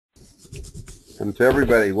And to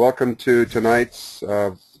everybody, welcome to tonight's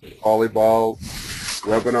volleyball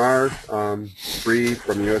webinar, free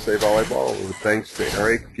from USA Volleyball. With thanks to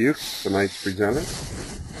Eric Fuch, tonight's presenter.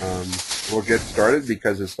 We'll get started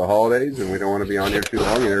because it's the holidays and we don't want to be on here too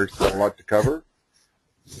long. There's a lot to cover.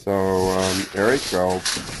 So, Eric,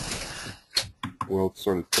 we'll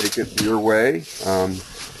sort of take it your way.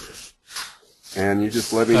 And you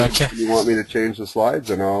just let me know if you want me to change the slides,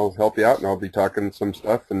 and I'll help you out, and I'll be talking some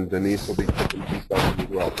stuff, and Denise will be talking some stuff as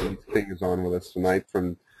well. Denise King is on with us tonight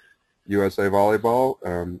from USA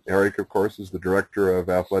Volleyball. Eric, of course, is the Director of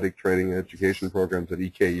Athletic Training and Education Programs at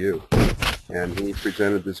EKU, and he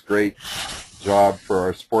presented this great job for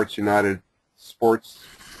our Sports United, but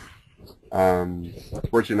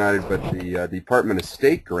the Department of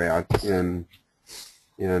State grant in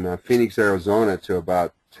Phoenix, Arizona, to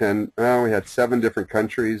about 10, we had 7 different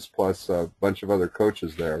countries plus a bunch of other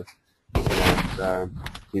coaches there. And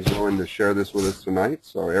he's willing to share this with us tonight.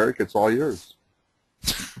 So, Eric, it's all yours.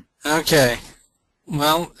 Okay.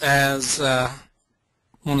 Well, I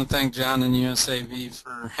want to thank John and USAV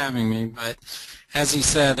for having me. But as he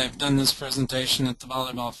said, I've done this presentation at the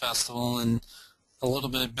Volleyball Festival, and a little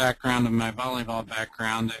bit of background of my volleyball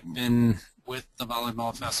background. I've been with the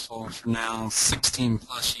Volleyball Festival for now 16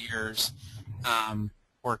 plus years.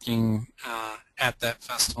 Working at that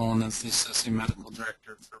festival and as the associate medical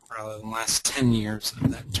director for probably the last 10 years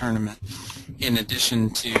of that tournament, in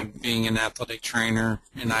addition to being an athletic trainer.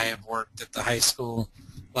 And I have worked at the high school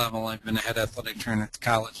level. I've been a head athletic trainer at the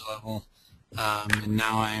college level, and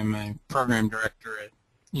now I am a program director at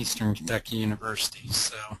Eastern Kentucky University.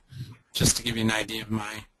 So just to give you an idea of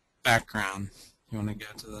my background, you want to go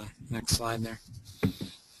to the next slide there?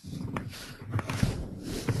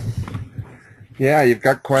 Yeah, you've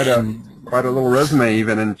got quite a little resume,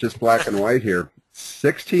 even in just black and white here.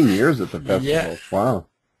 16 years at the festival. Yeah. Wow.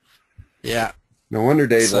 Yeah. No wonder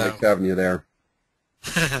Dave likes having you there.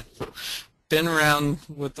 Been around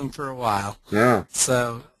with them for a while. Yeah.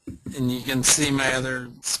 So, and you can see my other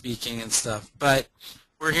speaking and stuff. But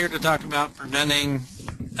we're here to talk about preventing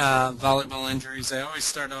volleyball injuries. I always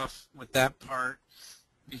start off with that part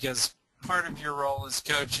because part of your role as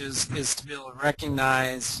coaches is to be able to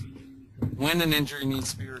recognize when an injury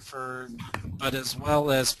needs to be referred, but as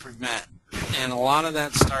well as prevent. And a lot of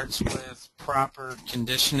that starts with proper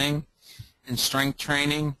conditioning and strength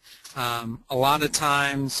training. A lot of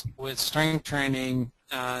times with strength training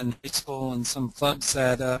in high school and some club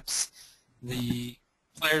setups, the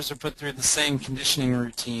players are put through the same conditioning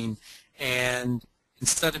routine, and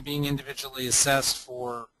instead of being individually assessed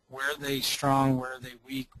for where are they strong, where are they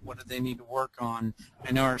weak, what do they need to work on.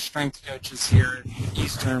 I know our strength coaches here at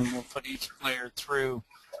Eastern will put each player through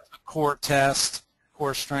a core test,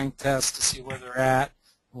 core strength test to see where they're at.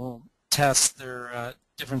 We'll test their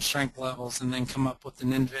different strength levels and then come up with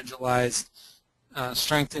an individualized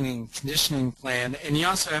strengthening and conditioning plan. And you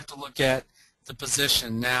also have to look at the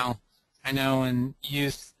position. Now, I know in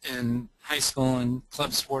youth and high school and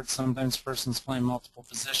club sports, sometimes a person's playing multiple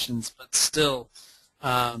positions, but still,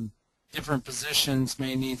 different positions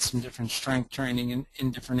may need some different strength training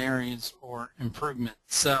in different areas or improvement.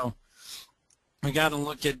 So we got to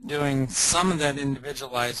look at doing some of that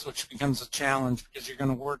individualized, which becomes a challenge because you're going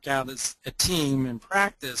to work out as a team in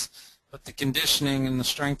practice, but the conditioning and the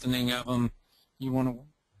strengthening of them, you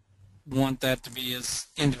want that to be as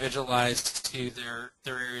individualized to their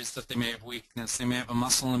areas that they may have weakness. They may have a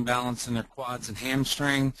muscle imbalance in their quads and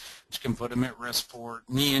hamstring, which can put them at risk for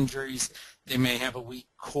knee injuries. They may have a weak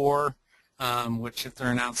core, which if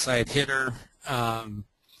they're an outside hitter,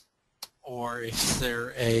 or if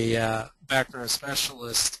they're a back row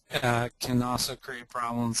specialist, can also create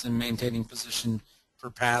problems in maintaining position for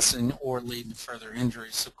passing or lead to further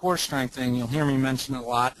injuries. So core strengthening, you'll hear me mention a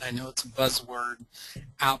lot. I know it's a buzzword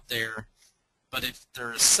out there, but if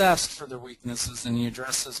they're assessed for their weaknesses and you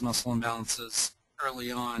address those muscle imbalances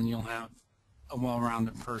early on, you'll have a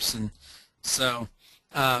well-rounded person. So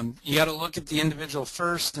you got to look at the individual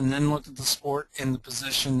first and then look at the sport and the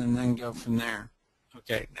position and then go from there.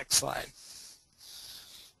 Okay, next slide.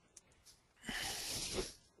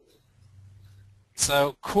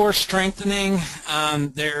 So core strengthening,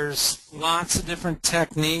 there's lots of different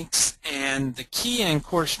techniques, and the key in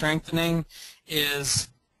core strengthening is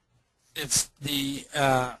it's the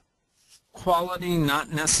quality,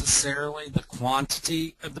 not necessarily the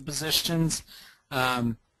quantity of the positions.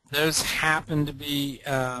 Those happen to be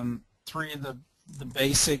 3 of the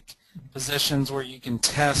basic positions where you can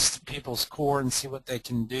test people's core and see what they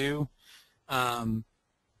can do.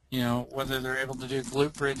 You know, whether they're able to do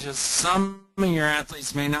glute bridges. Some of your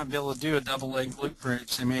athletes may not be able to do a double leg glute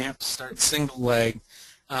bridge. They may have to start single leg.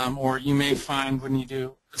 or you may find when you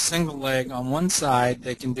do a single leg on one side,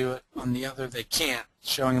 they can do it on the other, they can't,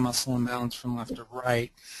 showing a muscle imbalance from left to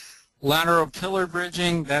right. Lateral pillar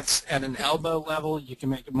bridging, that's at an elbow level. You can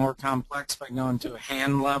make it more complex by going to a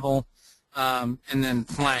hand level, and then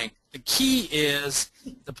plank. The key is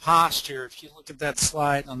the posture. If you look at that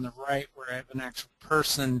slide on the right where I have an actual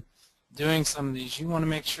person doing some of these, you want to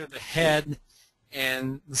make sure the head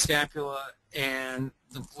and the scapula and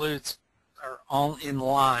the glutes are all in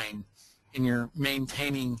line and you're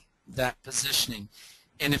maintaining that positioning.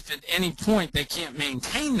 And if at any point they can't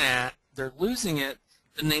maintain that, they're losing it,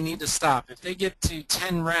 then they need to stop. If they get to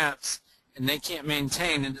 10 reps and they can't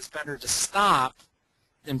maintain, it is better to stop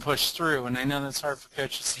than push through. And I know that's hard for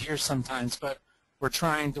coaches to hear sometimes, but we're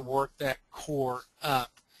trying to work that core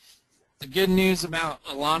up. The good news about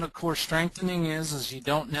a lot of core strengthening is you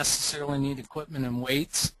don't necessarily need equipment and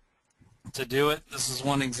weights to do it. This is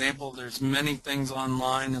one example. There's many things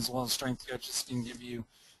online, as well as strength coaches can give you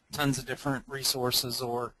tons of different resources,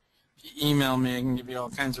 or if you email me, I can give you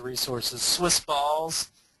all kinds of resources. Swiss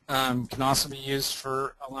balls can also be used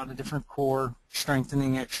for a lot of different core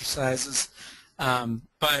strengthening exercises.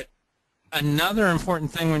 But another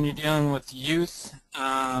important thing when you're dealing with youth,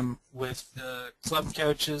 with the club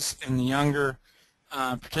coaches and the younger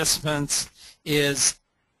participants is,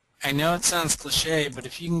 I know it sounds cliche, but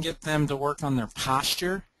if you can get them to work on their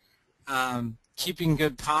posture, keeping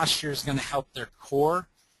good posture is going to help their core.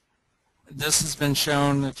 This has been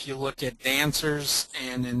shown if you look at dancers,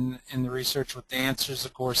 and in the research with dancers,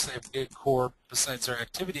 of course, they have good core besides their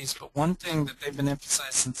activities, but one thing that they've been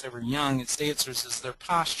emphasized since they were young as dancers is their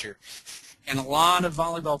posture. And a lot of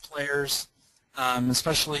volleyball players,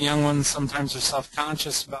 especially young ones, sometimes are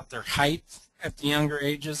self-conscious about their height at the younger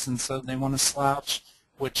ages, and so they want to slouch,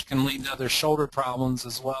 which can lead to other shoulder problems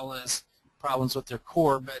as well as problems with their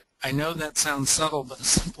core. But I know that sounds subtle, but a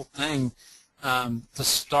simple thing to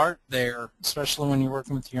start there, especially when you're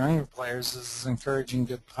working with younger players, is encouraging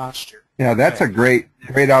good posture. Yeah, that's a great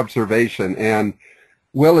observation. And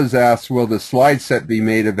Will has asked, will the slide set be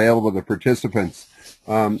made available to participants?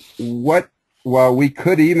 Well, we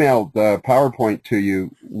could email the PowerPoint to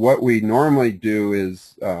you. What we normally do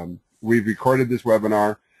is we've recorded this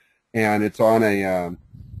webinar, and it's on a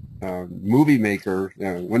movie maker,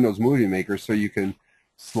 Windows Movie Maker, so you can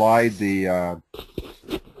slide the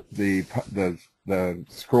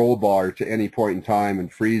scroll bar to any point in time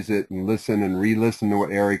and freeze it and listen and re-listen to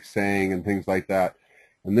what Eric's saying and things like that.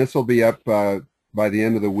 And this will be up by the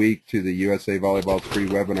end of the week to the USA Volleyball's free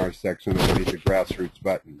webinar section underneath the grassroots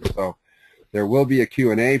button. So there will be a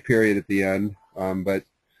Q&A period at the end, but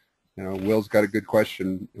Will's got a good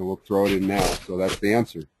question, and we'll throw it in now. So that's the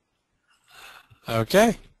answer.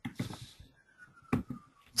 Okay.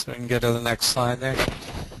 So we can go to the next slide there.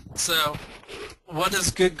 So what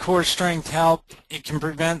does good core strength help? It can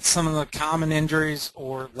prevent some of the common injuries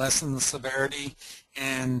or lessen the severity.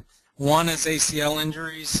 And one is ACL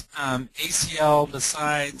injuries. ACL,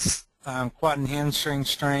 besides quad and hamstring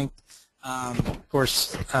strength, of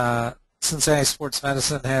course, Cincinnati Sports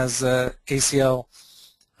Medicine has a ACL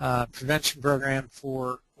prevention program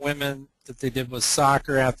for women that they did with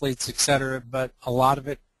soccer athletes, etc. But a lot of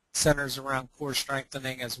it centers around core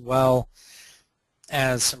strengthening, as well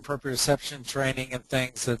as some proprioception training and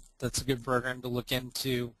things. That's a good program to look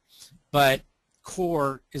into. But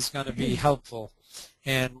core is going to be helpful.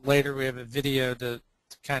 And later we have a video to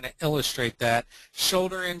kind of illustrate that.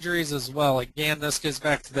 Shoulder injuries as well. Again, this goes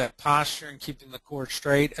back to that posture and keeping the core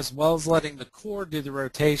straight, as well as letting the core do the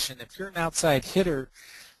rotation. If you're an outside hitter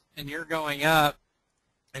and you're going up,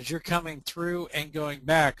 as you're coming through and going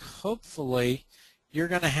back, hopefully you're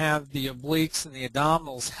going to have the obliques and the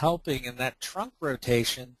abdominals helping in that trunk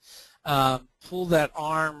rotation, pull that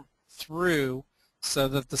arm through so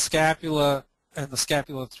that the scapula and the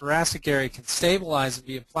scapulothoracic area can stabilize and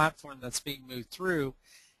be a platform that's being moved through,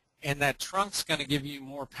 and that trunk's going to give you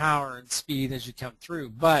more power and speed as you come through.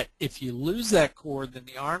 But if you lose that core, then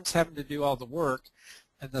the arm's having to do all the work,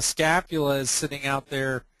 and the scapula is sitting out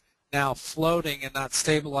there now floating and not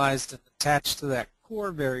stabilized and attached to that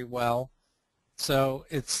core very well. So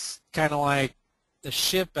it's kind of like the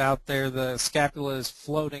ship out there, the scapula is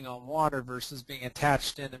floating on water versus being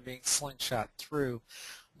attached in and being slingshot through.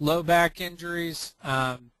 Low back injuries,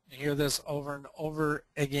 you hear this over and over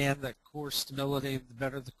again, that core stability, the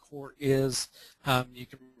better the core is, you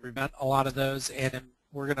can prevent a lot of those. And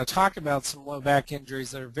we're going to talk about some low back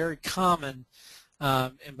injuries that are very common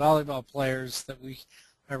in volleyball players that we,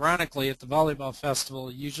 ironically, at the volleyball festival,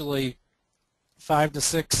 usually 5 to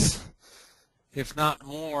 6, if not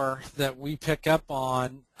more, that we pick up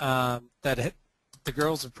on that the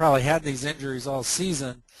girls have probably had these injuries all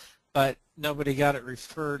season, but nobody got it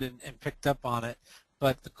referred and picked up on it.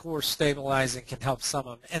 But the core stabilizing can help some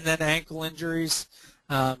of them. And then ankle injuries,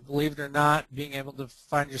 believe it or not, being able to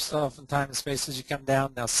find yourself in time and space as you come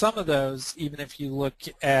down. Now, some of those, even if you look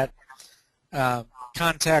at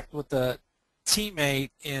contact with the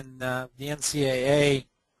teammate in the NCAA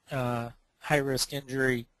high-risk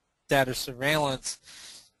injury data surveillance,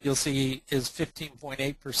 you'll see is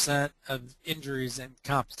 15.8% of injuries in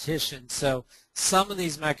competition. So some of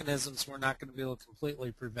these mechanisms we're not going to be able to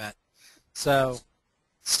completely prevent. So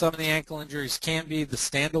some of the ankle injuries can be the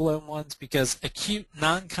standalone ones, because acute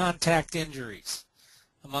non-contact injuries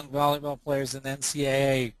among volleyball players in the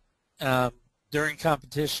NCAA during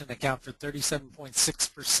competition account for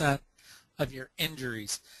 37.6% of your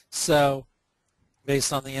injuries. So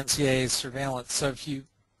based on the NCAA's surveillance. So if you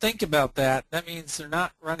think about that, that means they're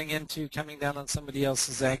not running into coming down on somebody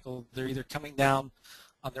else's ankle. They're either coming down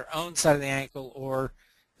on their own side of the ankle, or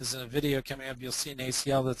as in a video coming up, you'll see an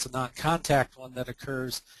ACL that's a non-contact one that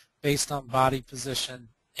occurs based on body position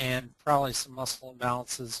and probably some muscle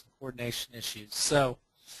imbalances, coordination issues. So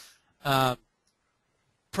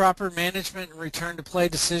proper management and return to play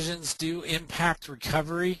decisions do impact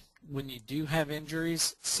recovery when you do have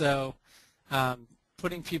injuries. So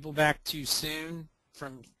putting people back too soon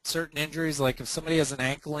from certain injuries, like if somebody has an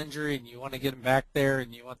ankle injury and you want to get them back there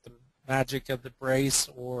and you want the magic of the brace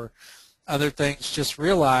or other things, just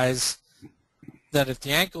realize that if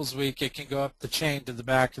the ankle's weak, it can go up the chain to the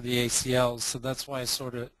back of the ACLs. So that's why I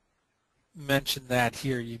sort of mentioned that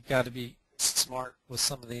here. You've got to be smart with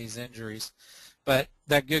some of these injuries. But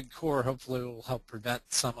that good core hopefully will help prevent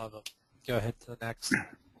some of them. Go ahead to the next.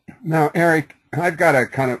 Now, Eric, I've got a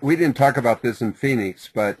kind of, we didn't talk about this in Phoenix,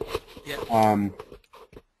 but yeah.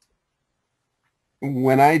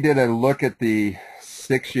 When I did a look at the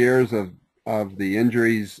 6 years of the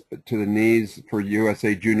injuries to the knees for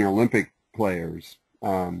USA Junior Olympic players,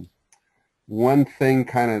 one thing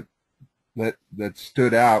kind of that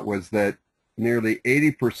stood out was that nearly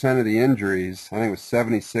 80% of the injuries, I think it was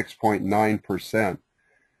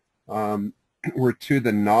 76.9%, were to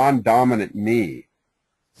the non-dominant knee.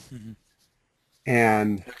 Mm-hmm.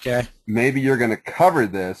 And okay, maybe you're going to cover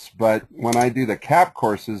this, but when I do the CAP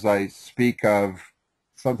courses, I speak of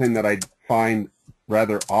something that I find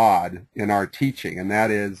rather odd in our teaching, and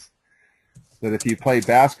that is that if you play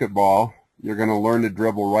basketball, you're going to learn to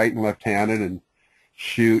dribble right and left-handed and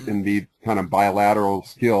shoot and be kind of bilateral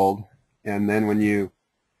skilled. And then when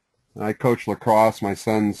I coach lacrosse, my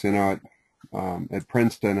son's, at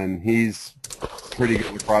Princeton, and he's a pretty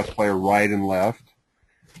good lacrosse player right and left.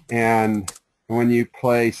 And when you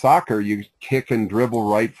play soccer, you kick and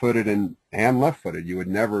dribble right-footed and left-footed. You would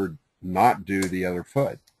never not do the other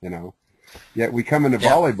foot, Yet we come into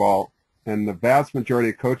volleyball, and the vast majority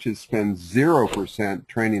of coaches spend 0%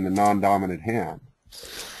 training the non-dominant hand.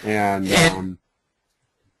 And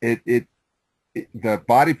the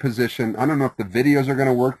body position, I don't know if the videos are going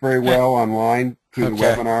to work very well online through the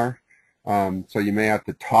webinar. So you may have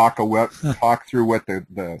to talk through what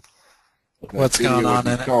the what's going on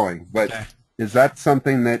in it. But is that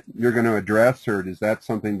something that you're going to address, or is that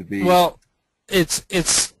something to be? Well,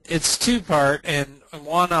 it's two-part, and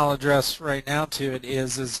one I'll address right now to it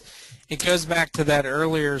is it goes back to that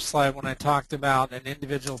earlier slide when I talked about an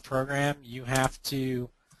individual program. You have to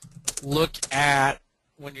look at,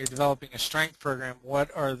 when you're developing a strength program, what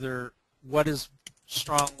is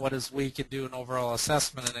strong, what is weak, and do an overall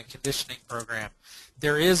assessment in a conditioning program.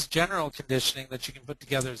 There is general conditioning that you can put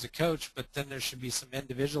together as a coach, but then there should be some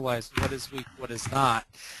individualized what is weak, what is not,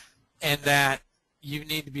 and that you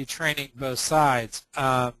need to be training both sides.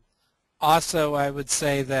 Also, I would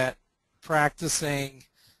say that practicing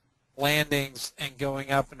landings and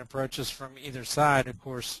going up and approaches from either side, of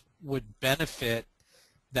course, would benefit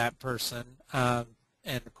that person. And,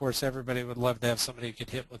 of course, everybody would love to have somebody who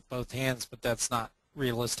could hit with both hands, but that's not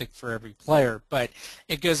realistic for every player. But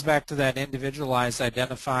it goes back to that individualized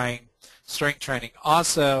identifying strength training.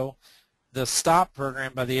 Also, the STOP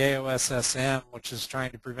program by the AOSSM, which is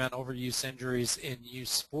trying to prevent overuse injuries in youth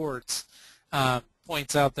sports,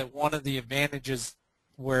 points out that one of the advantages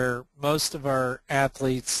where most of our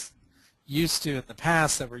athletes used to in the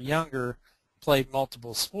past that were younger played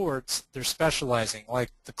multiple sports, they're specializing.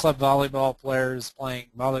 Like the club volleyball players playing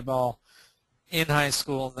volleyball in high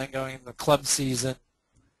school and then going in the club season,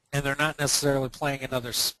 and they're not necessarily playing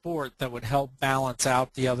another sport that would help balance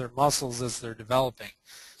out the other muscles as they're developing.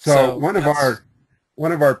 So one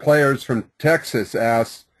of our players from Texas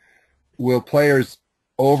asked, will players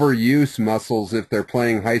overuse muscles if they're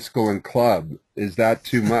playing high school and club? Is that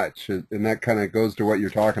too much? And that kind of goes to what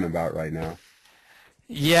you're talking about right now.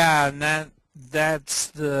 Yeah, and that's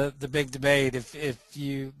the big debate. If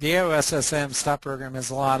you the OSSM stop program has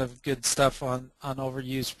a lot of good stuff on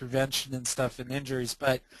overuse prevention and stuff and injuries,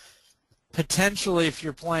 but potentially if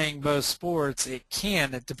you're playing both sports, it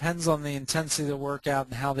can. It depends on the intensity of the workout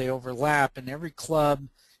and how they overlap, and every club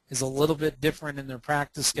is a little bit different in their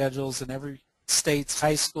practice schedules, and every state's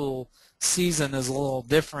high school season is a little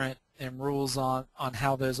different in rules on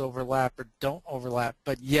how those overlap or don't overlap.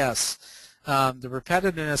 But yes, the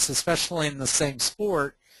repetitiveness, especially in the same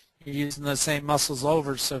sport, you're using the same muscles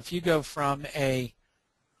over. So if you go from a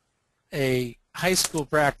high school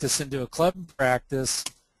practice into a club practice,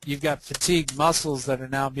 you've got fatigued muscles that are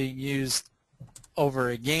now being used over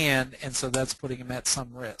again, and so that's putting them at some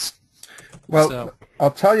risk. Well, So, I'll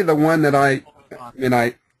tell you the one that I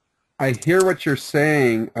hear what you're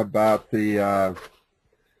saying about the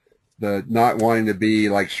not wanting to be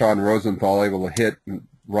like Sean Rosenthal, able to hit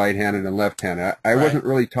right-handed and left-handed. I right. wasn't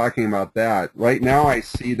really talking about that. Right now I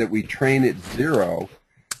see that we train at 0,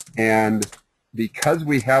 and because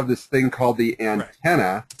we have this thing called the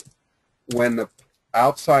antenna, when the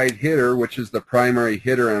outside hitter, which is the primary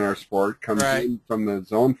hitter in our sport, comes in from the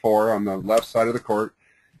zone 4 on the left side of the court,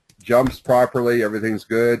 jumps properly, everything's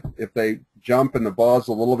good. If they jump and the ball's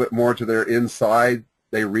a little bit more to their inside,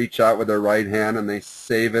 they reach out with their right hand and they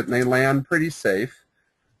save it and they land pretty safe.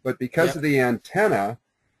 But because of the antenna,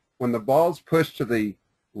 when the ball's pushed to the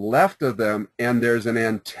left of them and there's an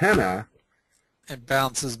antenna, it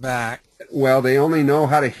bounces back. Well, they only know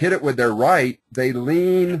how to hit it with their right. They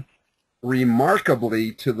lean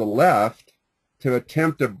remarkably to the left to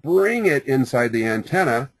attempt to bring it inside the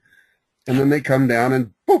antenna, and then they come down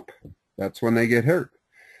and boop, that's when they get hurt.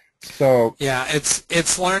 So yeah,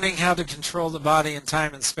 it's learning how to control the body in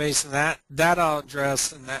time and space, and that I'll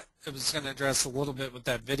address, and that it was going to address a little bit with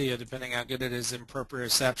that video, depending how good it is in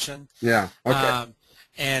proprioception. Yeah. Okay.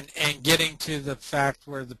 And getting to the fact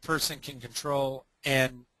where the person can control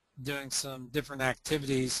and doing some different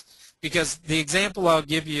activities. Because the example I'll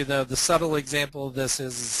give you, though, the subtle example of this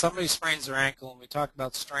is somebody sprains their ankle, and we talk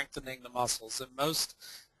about strengthening the muscles. And most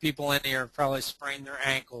people in here have probably sprained their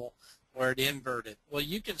ankle where it inverted. Well,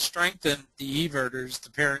 you can strengthen the everters, the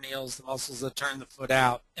perineals, the muscles that turn the foot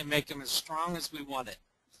out, and make them as strong as we want it.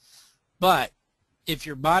 But if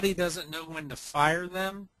your body doesn't know when to fire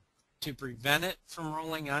them to prevent it from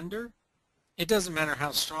rolling under, it doesn't matter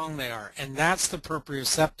how strong they are. And that's the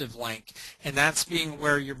proprioceptive link, and that's being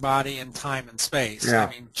aware of your body in time and space. Yeah. I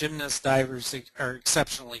mean, gymnasts, divers are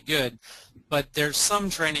exceptionally good, but there's some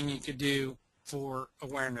training you could do for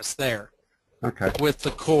awareness there. Okay. With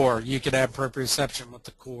the core, you could have proprioception with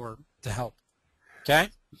the core to help. Okay?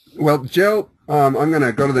 Well, Jill, I'm going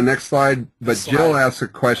to go to the next slide, but Jill asked a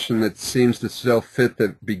question that seems to still fit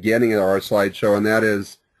the beginning of our slideshow, and that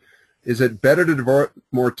is it better to devote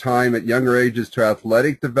more time at younger ages to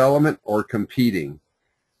athletic development or competing?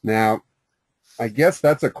 Now, I guess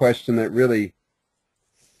that's a question that really,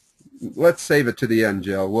 let's save it to the end,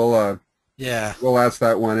 Jill. We'll ask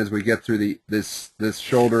that one as we get through this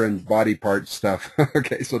shoulder and body part stuff.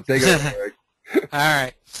 Okay, so take it away. All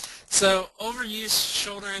right. So overuse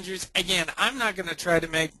shoulder injuries, again, I'm not going to try to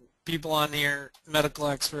make people on here medical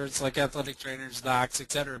experts like athletic trainers, docs,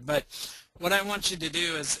 etc. But what I want you to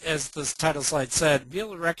do is, as this title slide said, be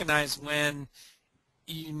able to recognize when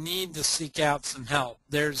you need to seek out some help.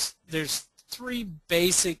 There's 3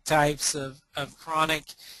 basic types of chronic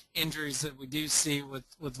injuries that we do see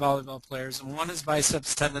with volleyball players, and one is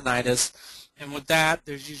biceps tendonitis. And with that,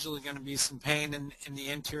 there's usually going to be some pain in the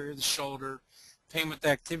interior of the shoulder, pain with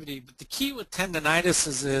activity. But the key with tendonitis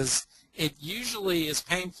is it usually is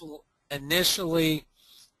painful initially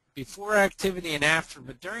before activity and after,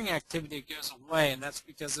 but during activity it goes away, and that's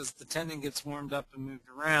because as the tendon gets warmed up and moved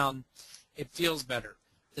around, it feels better.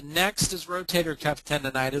 The next is rotator cuff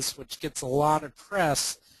tendonitis, which gets a lot of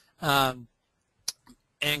press and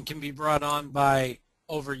can be brought on by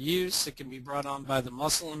overuse. It can be brought on by the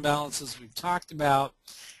muscle imbalances we've talked about.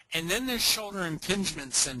 And then there's shoulder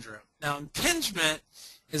impingement syndrome. Now, impingement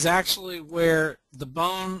is actually where the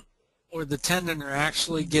bone or the tendon are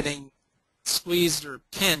actually getting squeezed or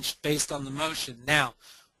pinched based on the motion. Now,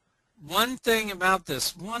 one thing about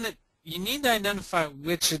this, you need to identify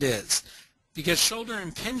which it is, because shoulder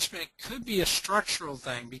impingement could be a structural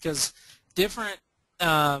thing, because different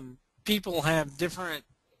people have different,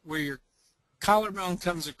 where your collarbone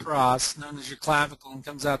comes across, known as your clavicle, and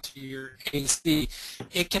comes out to your AC,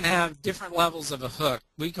 it can have different levels of a hook.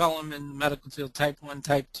 We call them in the medical field type 1,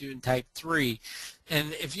 type 2, and type 3.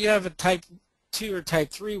 And if you have a type 2 or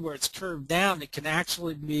type 3 where it's curved down, it can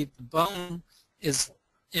actually be the bone is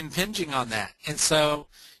impinging on that. And so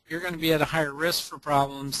you're going to be at a higher risk for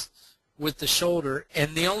problems with the shoulder.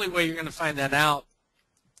 And the only way you're going to find that out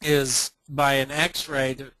is by an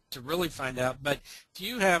x-ray to really find out. But if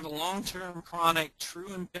you have a long-term chronic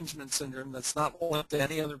true impingement syndrome that's not linked to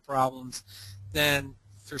any other problems, then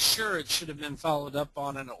for sure it should have been followed up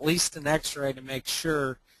on and at least an x-ray to make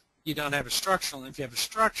sure you don't have a structural. And if you have a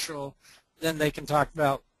structural, then they can talk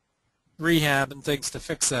about rehab and things to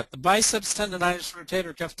fix that. The biceps tendonitis,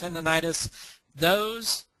 rotator cuff tendonitis,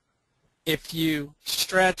 those, if you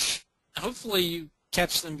stretch, hopefully you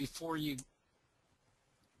catch them before you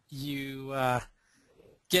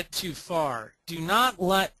get too far. Do not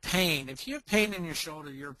let pain, if you have pain in your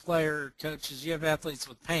shoulder, you're a player, coaches, you have athletes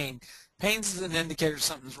with pain, pain is an indicator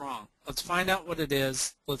something's wrong. Let's find out what it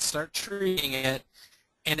is. Let's start treating it,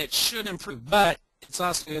 and it should improve, but it's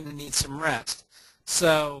also going to need some rest.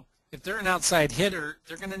 So if they're an outside hitter,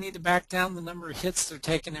 they're going to need to back down the number of hits they're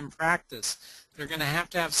taking in practice. They're going to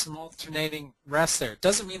have some alternating rest there. It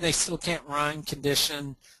doesn't mean they still can't run,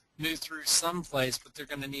 condition, move through some plays, but they're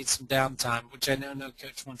going to need some downtime, which I know no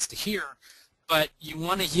coach wants to hear. But you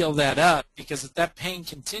want to heal that up, because if that pain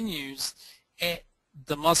continues,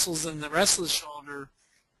 the muscles in the rest of the shoulder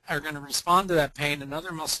are going to respond to that pain, and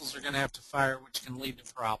other muscles are going to have to fire, which can lead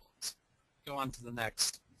to problems. Go on to the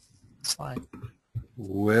next slide.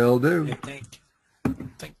 Will do. I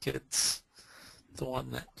think it's the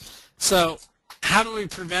one that. So how do we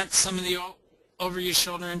prevent some of the overuse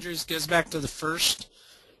shoulder injuries? Goes back to the first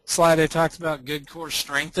slide I talked about, good core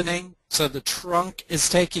strengthening. So the trunk is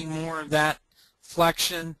taking more of that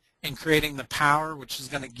flexion and creating the power, which is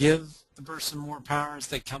going to give the person more power as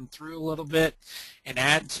they come through a little bit and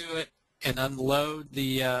add to it and unload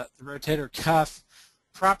the rotator cuff.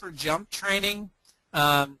 Proper jump training.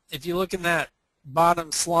 If you look in that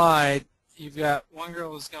bottom slide, you've got one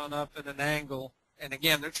girl who's going up at an angle, and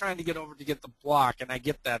again, they're trying to get over to get the block, and I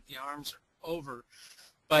get that. The arms are over.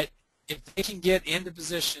 But if they can get into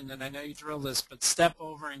position, and I know you drill this, but step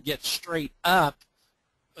over and get straight up,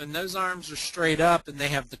 and those arms are straight up and they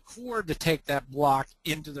have the core to take that block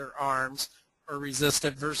into their arms or resist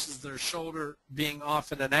it versus their shoulder being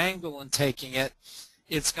off at an angle and taking it,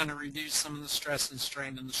 it's going to reduce some of the stress and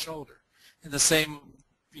strain in the shoulder. And the same would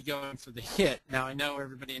be going for the hit. Now, I know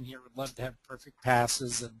everybody in here would love to have perfect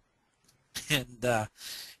passes and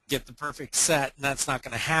get the perfect set, and that's not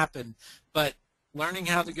going to happen. But learning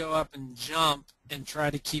how to go up and jump and try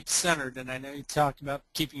to keep centered, and I know you talked about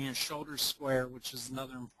keeping your shoulders square, which is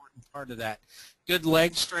another important part of that. Good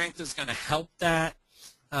leg strength is going to help that.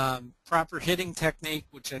 Proper hitting technique,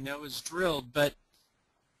 which I know is drilled, but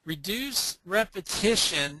reduce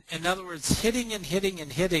repetition. In other words, hitting and hitting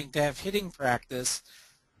and hitting to have hitting practice.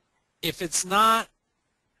 If it's not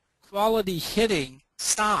quality hitting,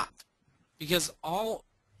 stop, because all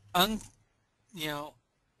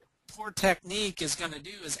poor technique is going to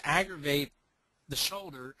do is aggravate the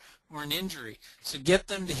shoulder or an injury. So get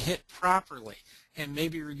them to hit properly and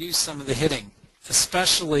maybe reduce some of the hitting,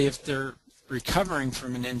 especially if they're recovering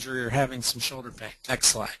from an injury or having some shoulder pain. Next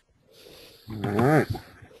slide. All right.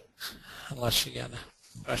 Unless you got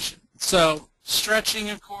a question. So stretching,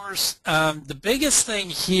 of course. The biggest thing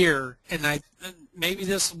here, and maybe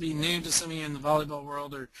this will be new to some of you in the volleyball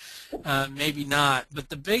world, or maybe not, but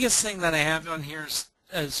the biggest thing that I have on here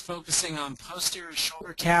is focusing on posterior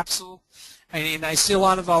shoulder capsule. I mean, I see a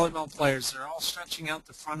lot of volleyball players. They're all stretching out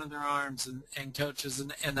the front of their arms, and coaches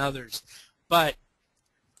and others. But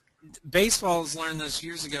baseball has learned this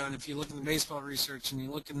years ago, and if you look at the baseball research and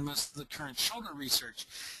you look at most of the current shoulder research,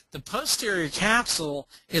 the posterior capsule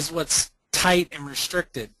is what's tight and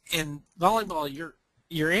restricted. In volleyball,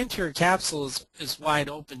 your anterior capsule is wide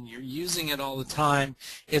open. You're using it all the time.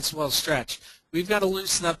 It's well stretched. We've got to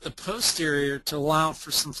loosen up the posterior to allow for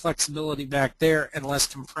some flexibility back there and less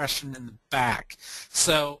compression in the back.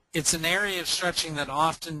 So it's an area of stretching that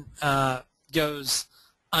often goes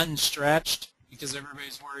unstretched because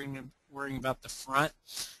everybody's worrying about the front.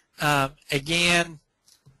 Again,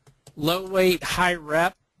 low weight, high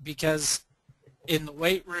rep, because in the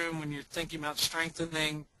weight room, when you're thinking about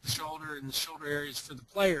strengthening the shoulder and the shoulder areas for the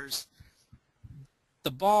players, the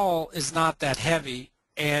ball is not that heavy,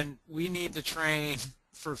 and we need to train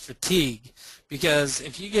for fatigue, because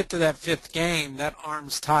if you get to that fifth game, that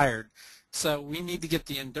arm's tired. So we need to get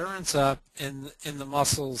the endurance up in the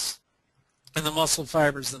muscles and the muscle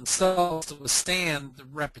fibers themselves to withstand the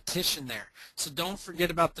repetition there. So don't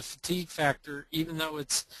forget about the fatigue factor. Even though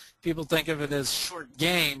people think of it as short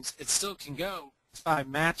games, it still can go 5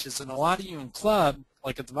 matches. And a lot of you in club,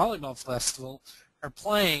 like at the volleyball festival, are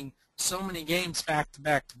playing so many games back to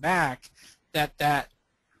back to back that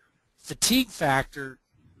fatigue factor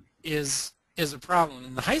is is a problem.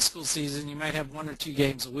 In the high school season, you might have 1 or 2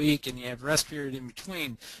 games a week, and you have rest period in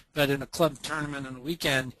between. But in a club tournament on a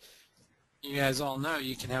weekend, you guys all know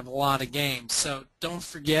you can have a lot of games. So don't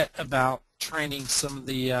forget about training some of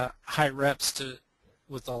the high reps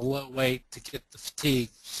with a low weight to get the fatigue.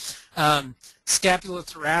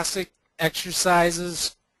 Scapulothoracic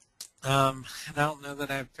exercises. And I don't know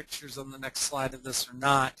that I have pictures on the next slide of this or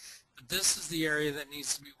not, but this is the area that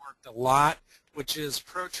needs to be worked a lot, which is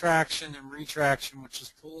protraction and retraction, which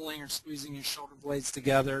is pulling or squeezing your shoulder blades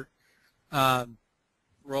together,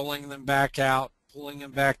 rolling them back out, pulling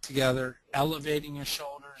them back together, elevating your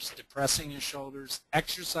shoulders, depressing your shoulders.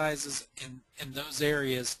 Exercises in those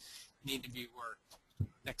areas need to be worked.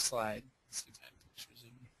 Next slide. Let's see if I have pictures of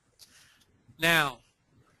them. Now,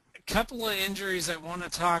 a couple of injuries I want to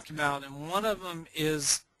talk about, and one of them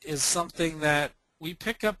is something that we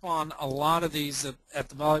pick up on a lot of these at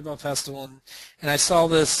the Volleyball Festival, and I saw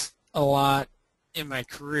this a lot in my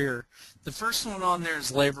career. The first one on there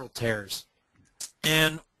is labral tears.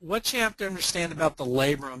 And what you have to understand about the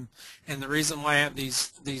labrum, and the reason why I have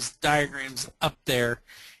these diagrams up there,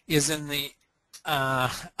 is in the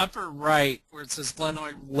upper right where it says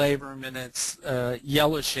glenoid labrum and it's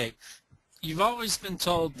yellow shape. You've always been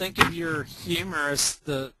told, think of your humerus,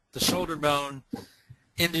 the shoulder bone,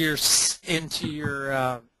 into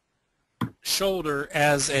your shoulder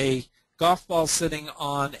as a golf ball sitting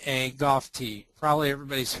on a golf tee. Probably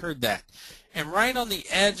everybody's heard that. And right on the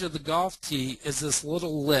edge of the golf tee is this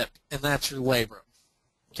little lip, and that's your labrum.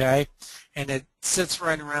 Okay? And it sits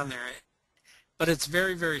right around there. But it's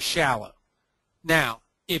very, very shallow. Now,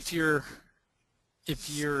 if your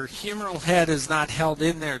humeral head is not held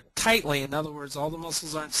in there tightly, in other words, all the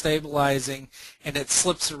muscles aren't stabilizing, and it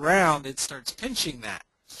slips around, it starts pinching that.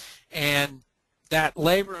 And that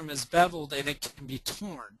labrum is beveled, and it can be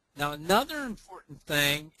torn. Now, another important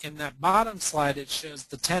thing, in that bottom slide, it shows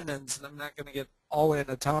the tendons, and I'm not going to get all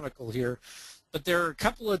anatomical here, but there are a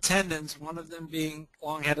couple of tendons, one of them being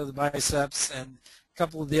long head of the biceps, and a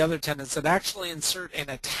couple of the other tendons that actually insert and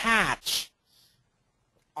attach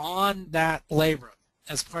on that labrum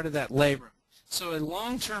as part of that labrum. So a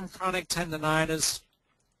long-term chronic tendonitis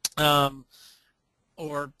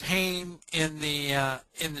or pain in the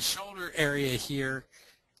shoulder area here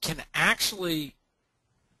can actually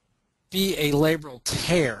be a labral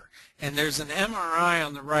tear. And there's an MRI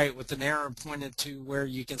on the right with an arrow pointed to where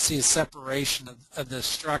you can see a separation of this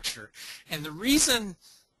structure. And the reason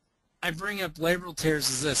I bring up labral tears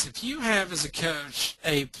is this. If you have, as a coach,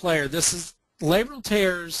 a player, labral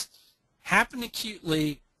tears happen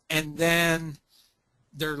acutely and then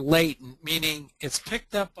they're latent, meaning it's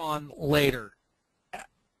picked up on later,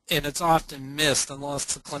 and it's often missed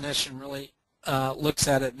unless the clinician really looks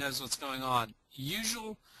at it and knows what's going on.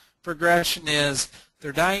 Usual progression is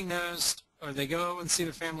they're diagnosed, or they go and see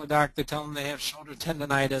the family doctor, they tell them they have shoulder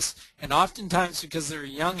tendonitis, and oftentimes because they're a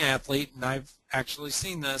young athlete, and I've actually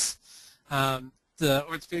seen this, the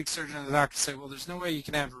orthopedic surgeon and the doctor say, well, there's no way you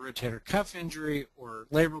can have a rotator cuff injury or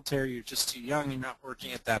labral tear. You're just too young. You're not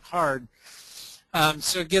working it that hard.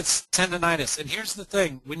 So it gets tendonitis. And here's the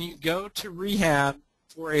thing. When you go to rehab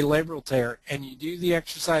for a labral tear and you do the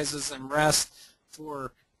exercises and rest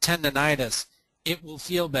for tendonitis, it will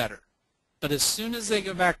feel better. But as soon as they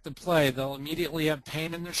go back to play, they'll immediately have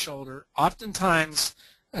pain in their shoulder. Oftentimes,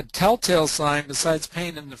 a telltale sign, besides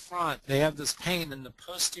pain in the front, they have this pain in the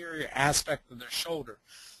posterior aspect of their shoulder.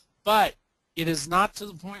 But it is not to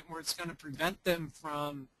the point where it's going to prevent them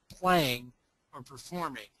from playing or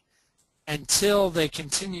performing until they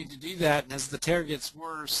continue to do that. And as the tear gets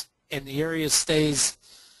worse and the area stays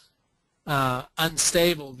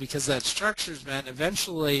unstable because that structure's bent,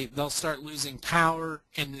 eventually they'll start losing power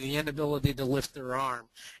and the inability to lift their arm.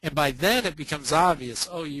 And by then it becomes obvious,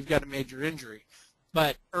 oh, you've got a major injury.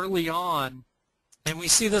 But early on, and we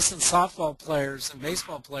see this in softball players and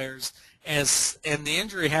baseball players, and the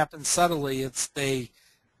injury happens subtly.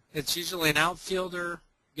 It's usually an outfielder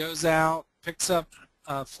goes out, picks up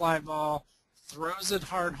a fly ball, throws it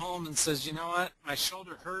hard home, and says, you know what, my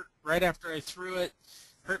shoulder hurt right after I threw it,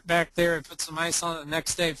 hurt back there. I put some ice on it. The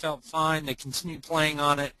next day felt fine. They continued playing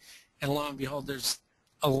on it, and lo and behold, there's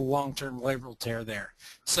a long-term labral tear there.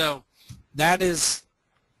 So that is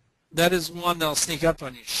one that'll sneak up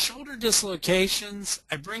on you. Shoulder dislocations,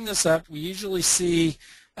 I bring this up. We usually see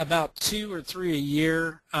about 2 or 3 a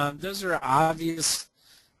year. Those are obviously,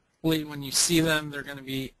 when you see them, they're going to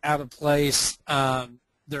be out of place.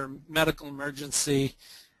 They're medical emergency,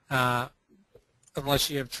 unless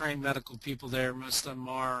you have trained medical people there. Most of them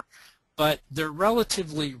are. But they're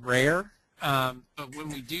relatively rare. but when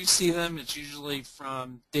we do see them, it's usually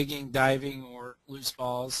from digging, diving, or loose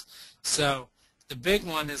balls. So the big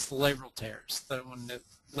one is the labral tears. That one that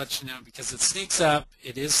lets you know because it sneaks up.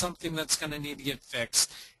 It is something that's going to need to get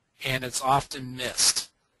fixed, and it's often missed.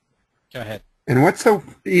 Go ahead. And what's the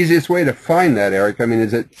easiest way to find that, Eric? I mean,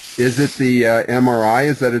 is it the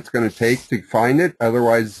MRIs that it's going to take to find it?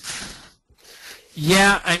 Otherwise,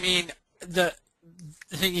 yeah. I mean,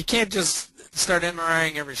 you can't just start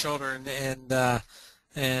MRIing every shoulder,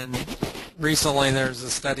 and recently there's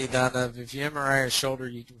a study done of if you MRI a shoulder,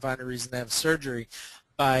 you can find a reason to have surgery.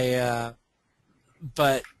 But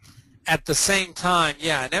at the same time,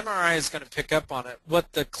 yeah, an MRI is going to pick up on it.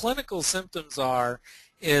 What the clinical symptoms are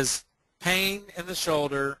is pain in the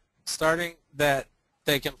shoulder, starting that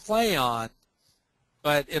they can play on,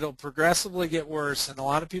 but it'll progressively get worse, and a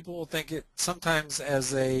lot of people will think it sometimes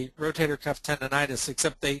as a rotator cuff tendonitis,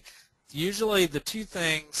 except usually the two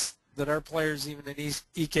things that our players, even in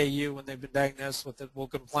EKU, when they've been diagnosed with it, will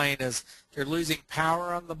complain is they're losing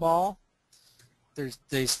power on the ball.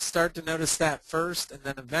 They start to notice that first, and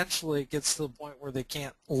then eventually it gets to the point where they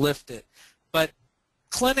can't lift it. But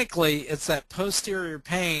clinically, it's that posterior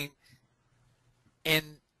pain,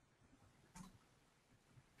 and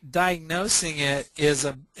diagnosing it is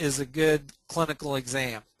a good clinical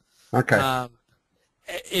exam. okay.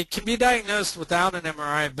 It can be diagnosed without an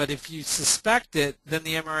MRI, but if you suspect it, then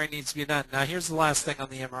the MRI needs to be done. Now, here's the last thing on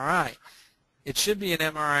the MRI. It should be an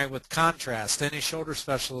MRI with contrast. Any shoulder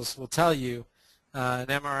specialist will tell you an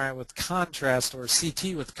MRI with contrast or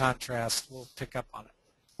CT with contrast will pick up on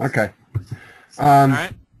it. Okay. All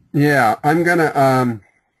right? Yeah, I'm going to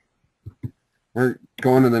we're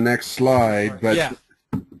going to the next slide, but yeah.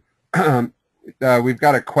 We've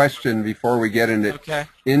got a question before we get into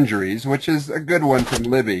injuries, which is a good one from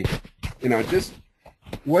Libby. You know, just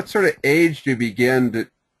what sort of age do you begin to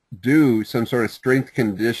do some sort of strength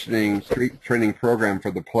conditioning, strength training program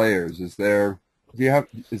for the players? Is that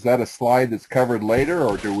a slide that's covered later,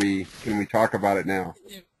 or can we talk about it now?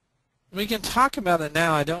 We can talk about it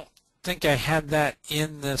now. I don't think I had that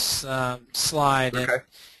in this slide. Okay.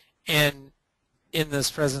 And in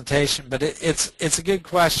this presentation, but it's a good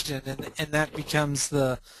question, and that becomes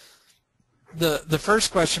the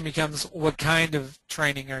first question becomes, what kind of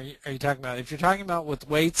training are you talking about? If you're talking about with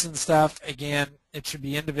weights and stuff, again, it should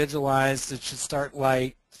be individualized. It should start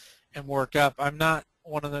light and work up. I'm not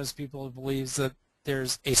one of those people who believes that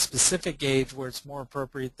there's a specific age where it's more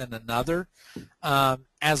appropriate than another,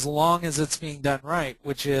 as long as it's being done right,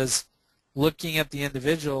 which is looking at the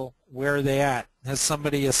individual. Where are they at? Has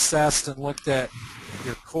somebody assessed and looked at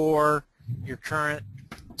your core, your current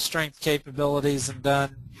strength capabilities, and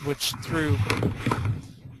done, which through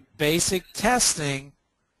basic testing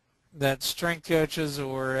that strength coaches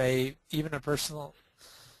or even a personal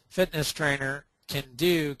fitness trainer can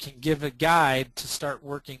give a guide to start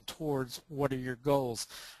working towards what are your goals.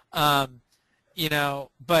 You know,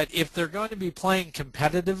 but if they're going to be playing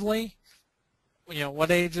competitively, you know, what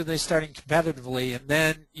age are they starting competitively, and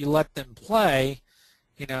then you let them play.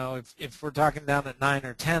 You know, if we're talking down at 9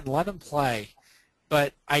 or 10, let them play.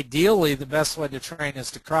 But ideally, the best way to train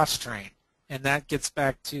is to cross-train, and that gets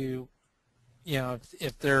back to, you know,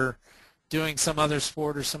 if they're doing some other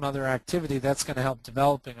sport or some other activity, that's going to help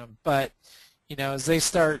developing them. But, you know, as they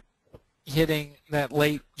start hitting that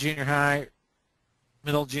late junior high,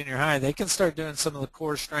 middle junior high, they can start doing some of the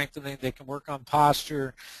core strengthening. They can work on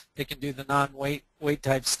posture. They can do the non-weight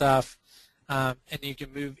type stuff, and you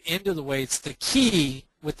can move into the weights. The key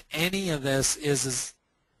with any of this is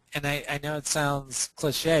and I know it sounds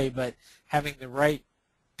cliche, but having the right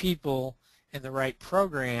people in the right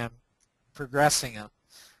program progressing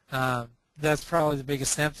them. That's probably the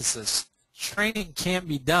biggest emphasis. Training can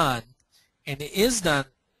be done, and it is done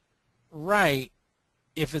right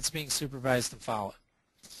if it's being supervised and followed.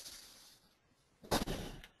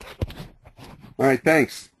 All right,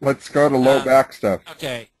 thanks. Let's go to low back stuff.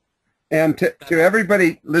 Okay. And to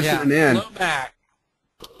everybody listening in, low back.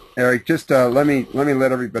 Eric, just let me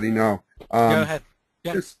let everybody know. Go ahead.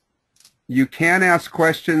 Yeah. You can ask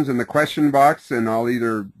questions in the question box, and I'll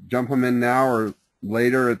either jump them in now or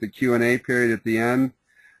later at the Q&A period at the end.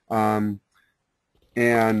 And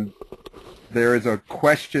there is a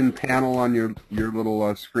question panel on your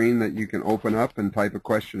little screen that you can open up and type a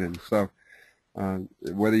question in. So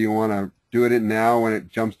whether you want to do it now when it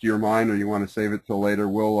jumps to your mind, or you want to save it till later,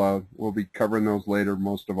 we'll be covering those later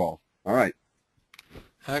most of all. All right.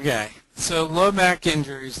 Okay, so low back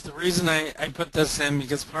injuries. The reason I put this in,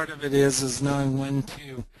 because part of it is knowing when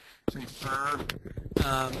to refer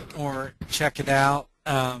or check it out.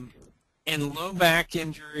 And low back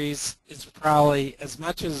injuries is probably, as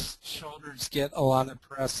much as shoulders get a lot of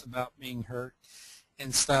press about being hurt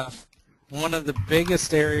and stuff, one of the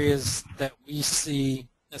biggest areas that we see,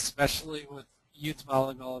 especially with youth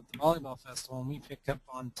volleyball at the Volleyball Festival, and we pick up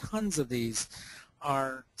on tons of these,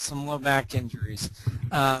 are some low back injuries.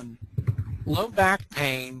 Low back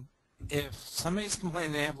pain, if somebody's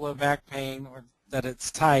complaining they have low back pain or that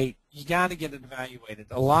it's tight, you got to get it evaluated.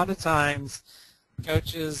 A lot of times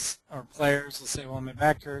coaches or players will say, well, my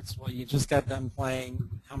back hurts. Well, you just got done playing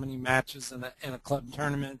how many matches in a club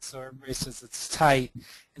tournament, so everybody says it's tight.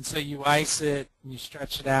 And so you ice it and you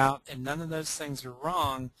stretch it out, and none of those things are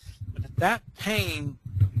wrong. But if that pain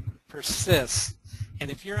persists,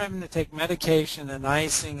 and if you're having to take medication and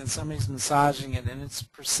icing and somebody's massaging it and it's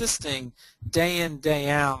persisting day in, day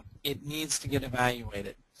out, it needs to get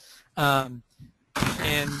evaluated. And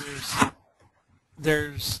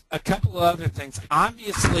there's a couple of other things.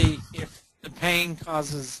 Obviously, if the pain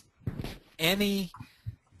causes any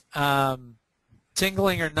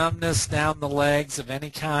tingling or numbness down the legs of any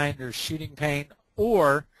kind, or shooting pain,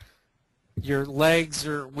 or your legs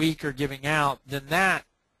are weak or giving out, then that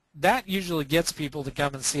usually gets people to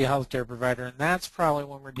come and see a healthcare provider, and that's probably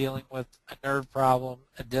when we're dealing with a nerve problem,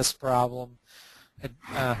 a disc problem,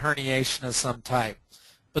 a herniation of some type.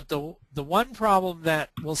 But the one problem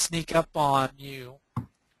that will sneak up on you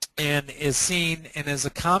and is seen and is a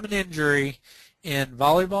common injury in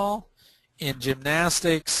volleyball, in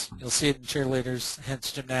gymnastics, you'll see it in cheerleaders,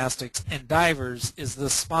 hence gymnastics, and divers, is the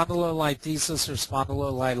spondylolisthesis or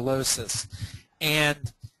spondylolisthesis.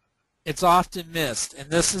 And it's often missed. And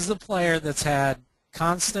this is a player that's had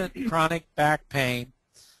constant chronic back pain,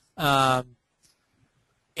 and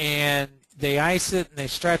they ice it and they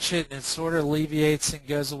stretch it and it sort of alleviates and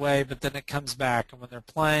goes away, but then it comes back. And when they're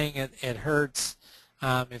playing, it hurts.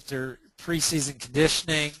 If they're preseason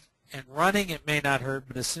conditioning and running, it may not hurt,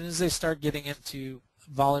 but as soon as they start getting into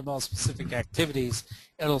volleyball-specific activities,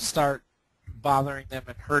 it'll start bothering them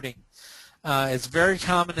and hurting. It's very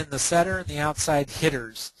common in the setter and the outside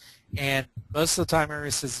hitters. And most of the time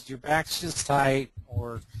everybody says your back's just tight,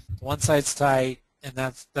 or one side's tight, and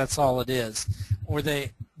that's all it is. Or the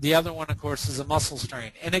other one, of course, is a muscle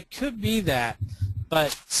strain. And it could be that,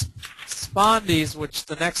 but spondies, which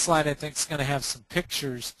the next slide I think is going to have some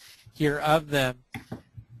pictures here of them,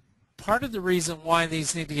 part of the reason why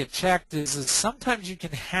these need to get checked is sometimes you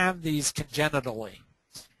can have these congenitally,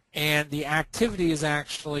 and the activity is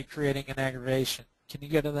actually creating an aggravation. Can you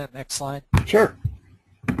go to that next slide? Sure.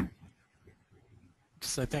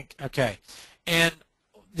 I think, okay. And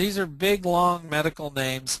these are big, long medical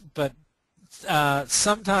names, but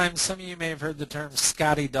sometimes some of you may have heard the term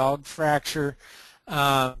Scotty dog fracture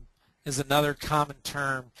is another common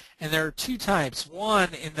term. And there are two types.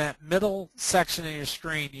 One, in that middle section of your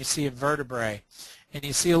screen, you see a vertebrae, and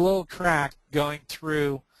you see a little crack going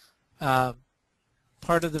through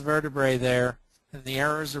part of the vertebrae there, and the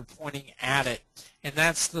arrows are pointing at it. And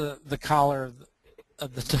that's the collar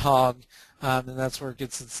of the dog. And that's where it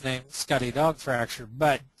gets its name, Scotty dog fracture.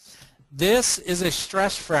 But this is a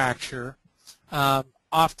stress fracture,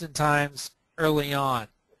 oftentimes early on.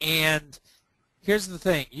 And here's the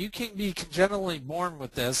thing. You can be congenitally born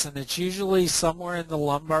with this, and it's usually somewhere in the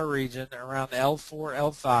lumbar region, around L4,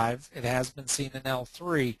 L5. It has been seen in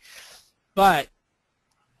L3. But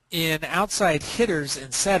in outside hitters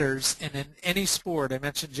and setters, and in any sport, I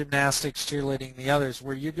mentioned gymnastics, cheerleading, the others,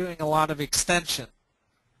 where you're doing a lot of extension,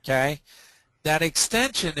 okay? That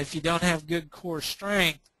extension, if you don't have good core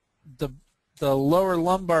strength, the lower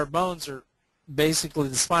lumbar bones are basically,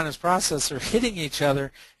 the spinous process, are hitting each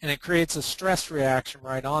other, and it creates a stress reaction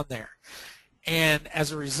right on there. And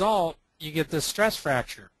as a result, you get this stress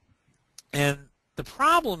fracture. And the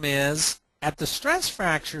problem is, at the stress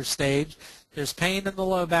fracture stage, there's pain in the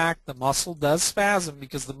low back. The muscle does spasm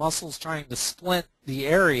because the muscle's trying to splint the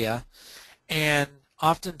area, and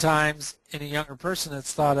oftentimes in a younger person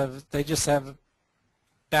it's thought of they just have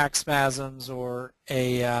back spasms or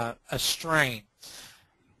a strain.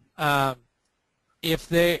 If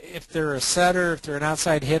they're a setter, if they're an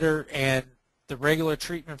outside hitter, and the regular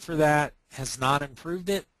treatment for that has not improved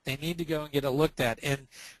it, they need to go and get it looked at. And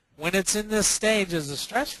when it's in this stage as a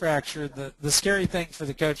stress fracture, the scary thing for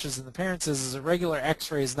the coaches and the parents is a regular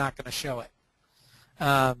x-ray is not going to show it.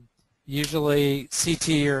 Usually CT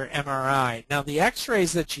or MRI. Now the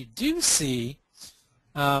x-rays that you do see,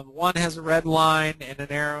 one has a red line and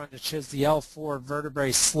an arrow, and it shows the L4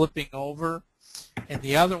 vertebrae slipping over, and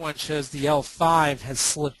the other one shows the L5 has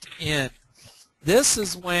slipped in. This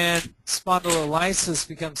is when spondylolysis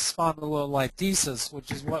becomes spondylolisthesis,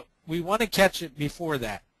 which is what we want to catch it before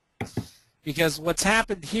that. because what's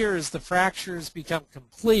happened here is the fractures become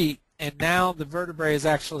complete, and now the vertebrae is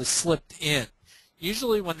actually slipped in.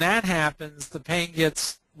 Usually when that happens, the pain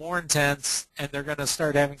gets more intense, and they're going to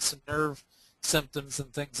start having some nerve symptoms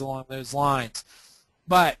and things along those lines.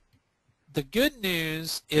 But the good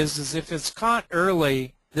news is if it's caught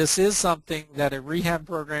early, this is something that a rehab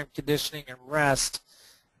program, conditioning, and rest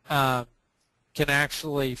can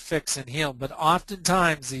actually fix and heal. But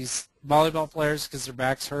oftentimes these volleyball players, because their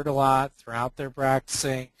backs hurt a lot throughout their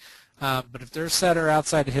practicing, but if they're setter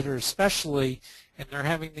outside hitter especially, and they're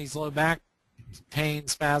having these low back pain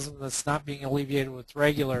spasm that's not being alleviated with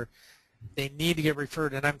regular, they need to get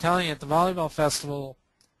referred. And I'm telling you, at the Volleyball Festival,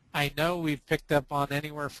 I know we've picked up on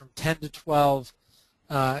anywhere from 10 to 12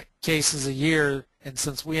 cases a year, and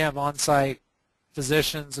since we have on-site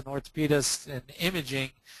physicians and orthopedists and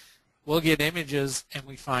imaging, we'll get images and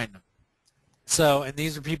we find them. So, and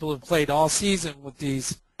these are people who've played all season with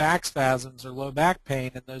these back spasms or low back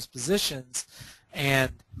pain in those positions,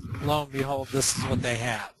 and lo and behold, this is what they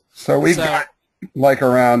have. So we've got like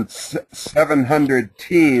around 700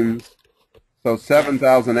 teams, so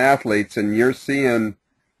 7,000 athletes, and you're seeing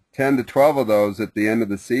 10 to 12 of those at the end of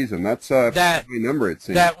the season. That's a high number, it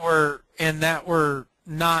seems. That were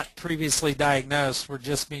not previously diagnosed, were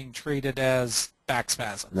just being treated as back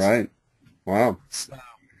spasms. Right. Wow. So,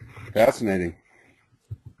 fascinating.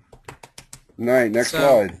 All right, next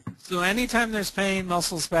slide. So anytime there's pain,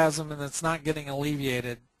 muscle spasm, and it's not getting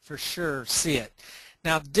alleviated, for sure, see it.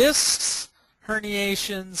 Now, discs,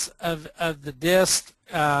 herniations of the disc,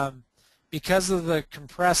 because of the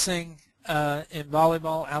compressing in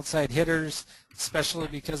volleyball, outside hitters, especially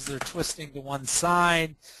because they're twisting to one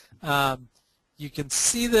side, you can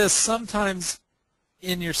see this sometimes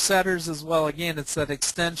in your setters as well. Again, it's that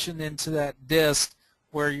extension into that disc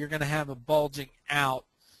where you're going to have a bulging out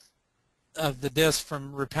of the disc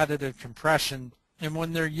from repetitive compression. And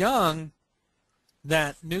when they're young,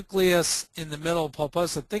 that nucleus in the middle,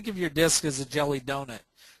 pulposa, think of your disc as a jelly donut,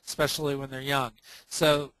 especially when they're young.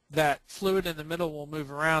 So that fluid in the middle will move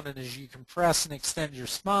around, and as you compress and extend your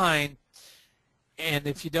spine, and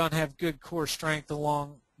if you don't have good core strength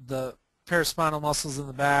along the paraspinal muscles in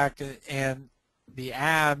the back and the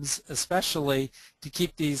abs especially, to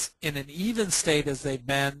keep these in an even state as they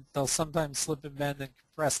bend, they'll sometimes slip and bend and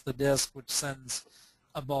compress the disc, which sends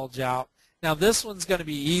a bulge out. Now this one's going to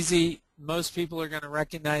be easy. Most people are going to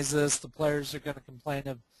recognize this. The players are going to complain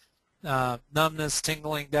of numbness,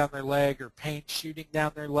 tingling down their leg, or pain shooting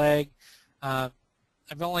down their leg. I've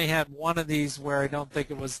only had one of these where I don't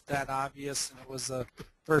think it was that obvious, and it was a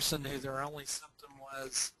person who their only symptom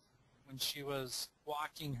was when she was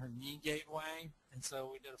walking, her knee gave way, and so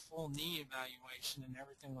we did a full knee evaluation, and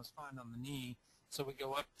everything was fine on the knee. So we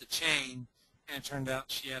go up the chain, and it turned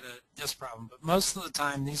out she had a disc problem. But most of the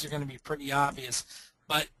time, these are going to be pretty obvious.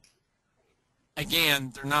 But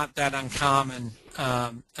again, they're not that uncommon,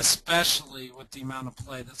 especially with the amount of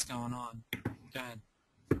play that's going on. Go ahead.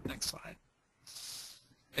 Next slide.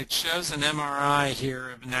 It shows an MRI here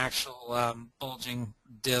of an actual bulging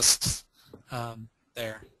discs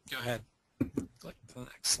there. Go ahead. Click to the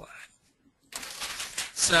next slide.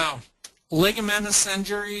 So, ligamentous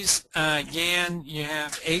injuries, again, you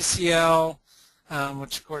have ACL,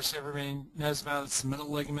 which of course everybody knows about. It's the middle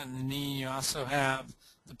ligament in the knee. You also have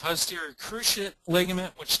the posterior cruciate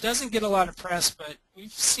ligament, which doesn't get a lot of press, but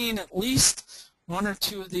we've seen at least one or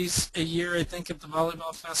two of these a year, I think, at the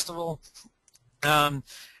Volleyball Festival. And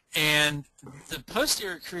the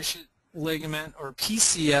posterior cruciate ligament, or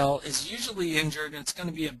PCL, is usually injured, and it's going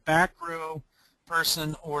to be a back row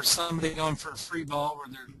person or somebody going for a free ball where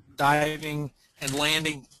they're diving and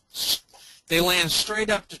landing. They land straight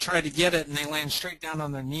up to try to get it, and they land straight down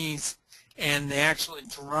on their knees, and they actually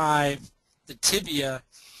drive the tibia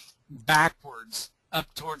backwards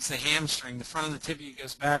up towards the hamstring. The front of the tibia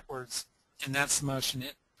goes backwards, and that's the motion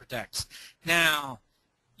it protects. Now,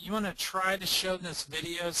 you want to try to show this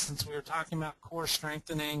video, since we were talking about core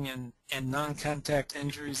strengthening and non-contact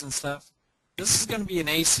injuries and stuff. This is going to be an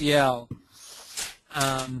ACL.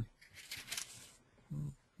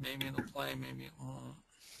 Maybe it'll play, maybe it won't.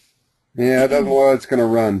 Yeah, it doesn't look like it's going to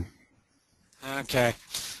run. Okay.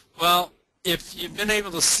 Well, if you've been able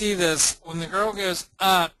to see this, when the girl goes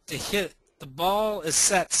up to hit, the ball is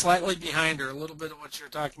set slightly behind her, a little bit of what you were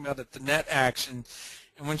talking about at the net action.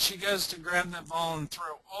 And when she goes to grab that ball and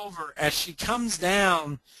throw over, as she comes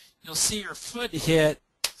down, you'll see her foot hit,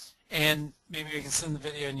 and maybe we can send the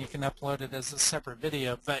video and you can upload it as a separate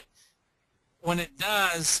video. But when it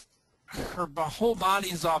does, her whole body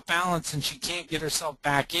is off balance and she can't get herself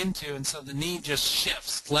back into, and so the knee just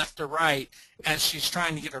shifts left to right as she's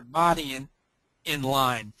trying to get her body in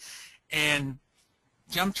line. And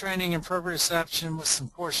jump training and proprioception with some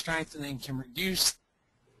core strengthening can reduce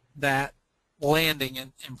that landing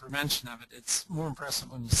and prevention of it. It's more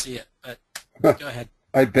impressive when you see it, but go ahead.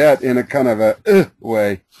 I bet, in a kind of a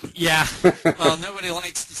way. Yeah, well, nobody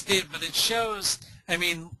likes to see it, but it shows, I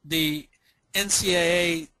mean, the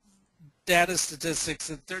NCAA data statistics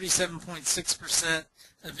that 37.6%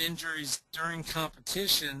 of injuries during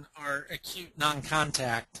competition are acute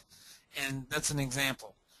non-contact, and that's an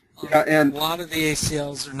example. Yeah, and a lot of the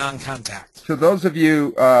ACLs are non-contact. To those of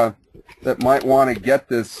you that might want to get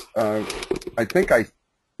this, I think I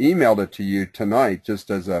emailed it to you tonight just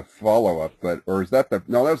as a follow-up, or is that that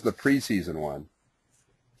was the preseason one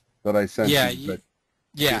that I sent you. But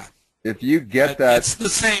yeah. If you get that, it's the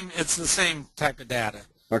same type of data.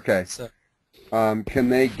 Okay. So, can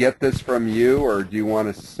they get this from you, or do you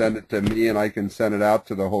want to send it to me and I can send it out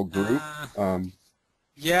to the whole group?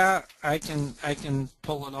 Yeah, I can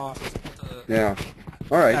pull it off. Yeah.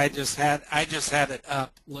 All right. I just had it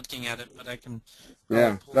up looking at it, but I can.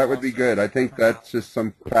 Yeah, that would be good. I think that's just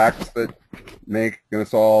some facts that make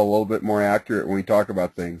us all a little bit more accurate when we talk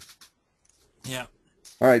about things. Yeah.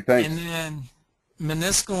 All right, thanks. And then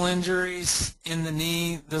meniscal injuries in the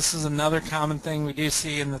knee. This is another common thing we do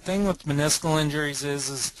see. And the thing with meniscal injuries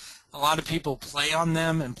is a lot of people play on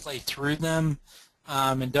them and play through them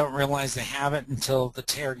and don't realize they have it until the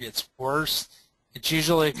tear gets worse. It's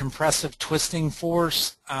usually a compressive twisting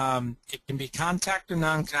force. It can be contact or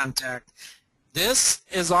non-contact. This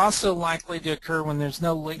is also likely to occur when there's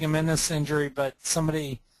no ligamentous injury, but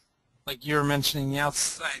somebody, like you were mentioning, the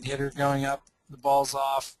outside hitter going up, the ball's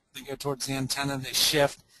off, they go towards the antenna, they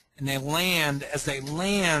shift, and they land. As they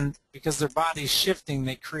land, because their body's shifting,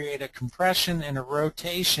 they create a compression and a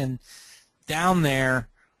rotation down there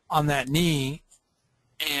on that knee.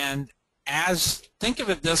 And think of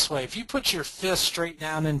it this way, if you put your fist straight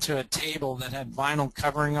down into a table that had vinyl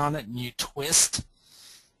covering on it and you twist,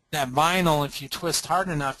 that vinyl, if you twist hard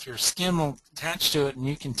enough, your skin will attach to it and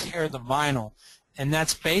you can tear the vinyl. And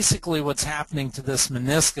that's basically what's happening to this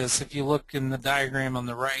meniscus. If you look in the diagram on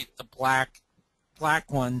the right, the black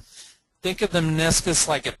one, think of the meniscus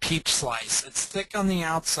like a peach slice. It's thick on the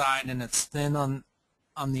outside and it's thin on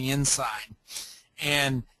the inside.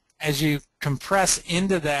 And as you compress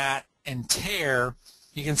into that and tear,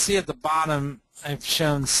 you can see at the bottom I've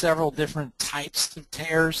shown several different types of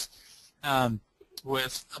tears,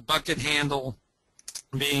 with a bucket handle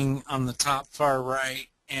being on the top far right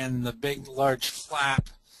and the big large flap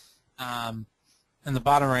in the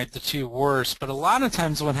bottom right, the two worst. But a lot of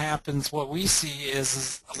times what happens, what we see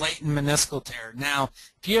is a latent meniscal tear. Now,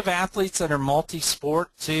 if you have athletes that are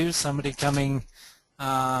multi-sport too, somebody coming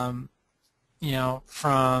from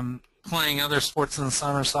playing other sports in the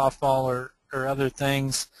summer, softball or other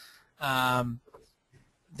things,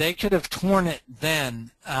 they could have torn it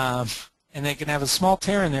then, and they can have a small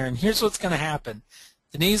tear in there. And here's what's going to happen.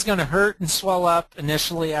 The knee's going to hurt and swell up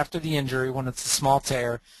initially after the injury when it's a small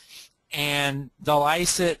tear, and they'll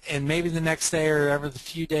ice it, and maybe the next day or every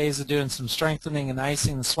few days of doing some strengthening and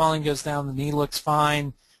icing, the swelling goes down, the knee looks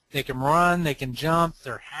fine, they can run, they can jump,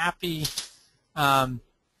 they're happy, and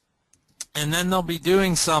then they'll be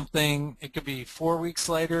doing something. It could be 4 weeks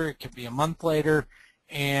later, it could be a month later,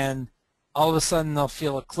 and all of a sudden they'll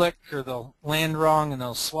feel a click or they'll land wrong and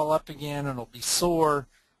they'll swell up again and it'll be sore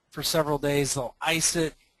for several days. They'll ice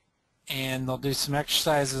it and they'll do some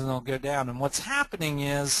exercises and they'll go down. And what's happening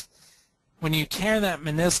is when you tear that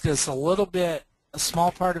meniscus a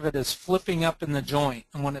small part of it is flipping up in the joint.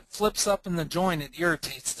 And when it flips up in the joint, it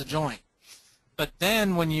irritates the joint. But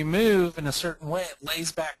then when you move in a certain way, it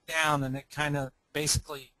lays back down and it kind of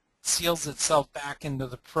basically seals itself back into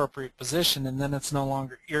the appropriate position, and then it's no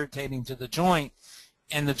longer irritating to the joint,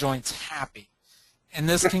 and the joint's happy. And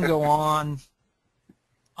this can go on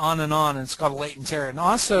and on, and it's called a latent tear. And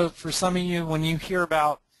also, for some of you, when you hear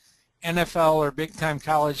about NFL or big-time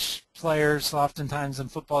college players, oftentimes in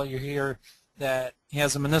football you hear that he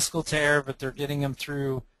has a meniscal tear, but they're getting him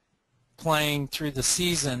through playing through the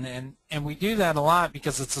season, and we do that a lot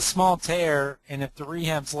because it's a small tear, and if the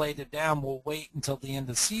rehab's laid it down, we'll wait until the end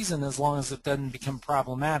of the season as long as it doesn't become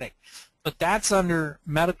problematic. But that's under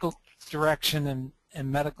medical direction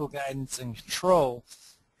and medical guidance and control.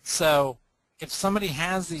 So if somebody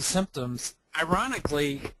has these symptoms,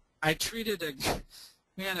 ironically, we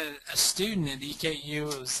had a student at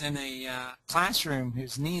EKU who was in a classroom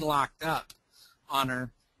whose knee locked up on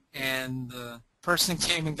her, and the person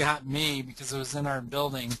came and got me because it was in our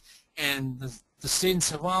building, and the student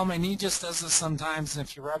said, well, my knee just does this sometimes, and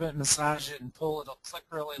if you rub it, massage it, and pull, it'll click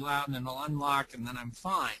really loud, and it'll unlock, and then I'm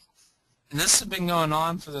fine. And this had been going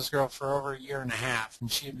on for this girl for over a year and a half,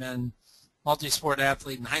 and she had been multi-sport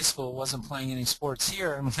athlete in high school, wasn't playing any sports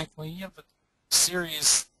here. I'm like, well, you have a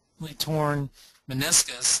seriously torn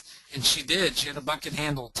meniscus, and she did. She had a bucket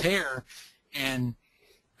handle tear, and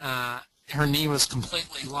her knee was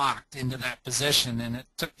completely locked into that position, and it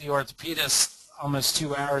took the orthopedist almost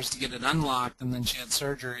 2 hours to get it unlocked, and then she had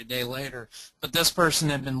surgery a day later. But this person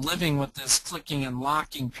had been living with this clicking and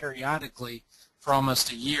locking periodically for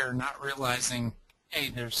almost a year, not realizing, hey,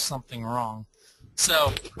 there's something wrong.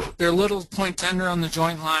 So they're a little point tender on the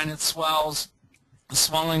joint line. It swells. The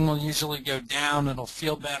swelling will usually go down. It'll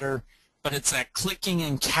feel better, but it's that clicking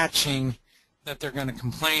and catching that they're going to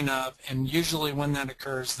complain of, and usually when that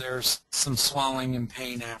occurs, there's some swelling and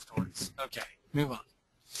pain afterwards. Okay, move on.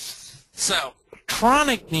 So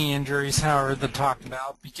chronic knee injuries, however, they're talked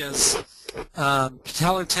about because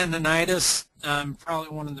patellar tendonitis,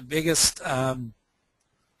 probably one of the biggest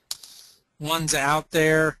ones out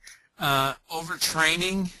there.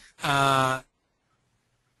 Overtraining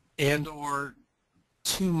and or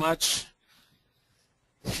too much.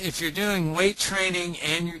 If you're doing weight training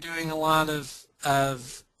and you're doing a lot of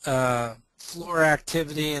floor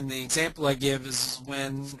activity, and the example I give is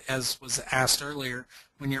when, as was asked earlier,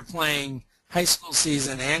 when you're playing high school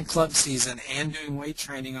season and club season and doing weight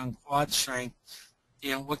training on quad strength,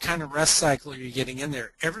 you know, what kind of rest cycle are you getting in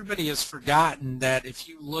there? Everybody has forgotten that if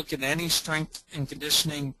you look at any strength and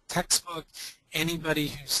conditioning textbook, anybody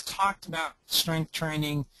who's talked about strength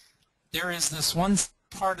training, there is this one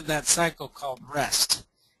part of that cycle called rest.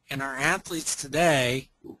 And our athletes today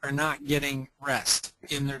are not getting rest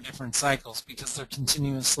in their different cycles because they're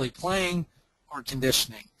continuously playing or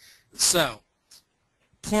conditioning. So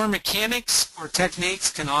poor mechanics or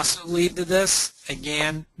techniques can also lead to this.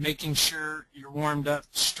 Again, making sure you're warmed up,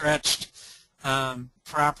 stretched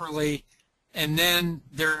properly. And then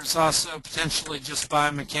there's also potentially just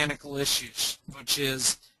biomechanical issues, which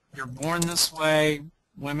is you're born this way.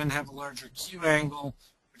 Women have a larger Q angle,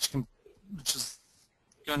 which is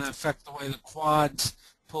going to affect the way the quads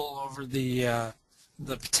pull over the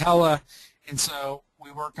patella. And so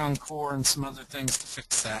we work on core and some other things to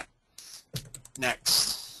fix that.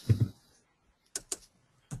 Next.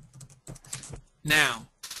 Now,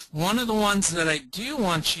 one of the ones that I do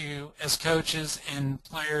want you as coaches and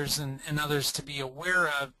players and others to be aware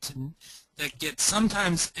of that get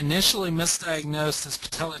sometimes initially misdiagnosed as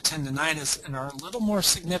patellar tendonitis and are a little more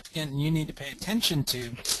significant and you need to pay attention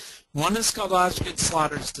to. One is called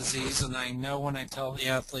Osgood-Schlatter's disease, and I know when I tell the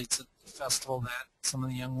athletes at the festival that some of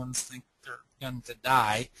the young ones think they're going to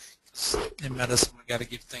die. In medicine, we've got to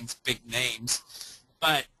give things big names.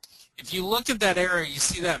 But if you look at that area, you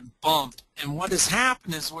see that bump, and what has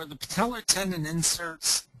happened is where the patellar tendon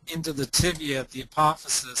inserts into the tibia at the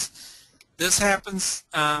apophysis. This happens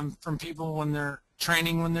from people when they're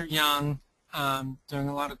training when they're young, doing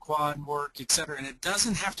a lot of quad work, etc. And it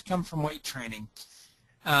doesn't have to come from weight training.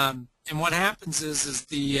 And what happens is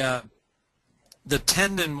the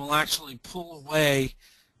tendon will actually pull away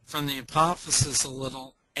from the apophysis a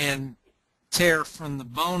little and tear from the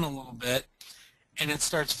bone a little bit, and it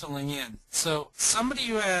starts filling in. So somebody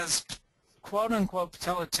who has quote-unquote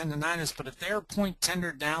patellar tendonitis, but if they're point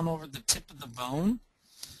tender down over the tip of the bone,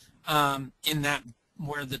 in that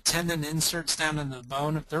where the tendon inserts down into the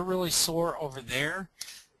bone, if they're really sore over there,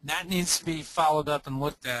 that needs to be followed up and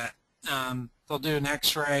looked at. They'll do an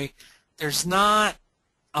x-ray. There's not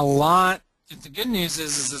a lot. The good news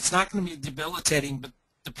is it's not going to be debilitating, but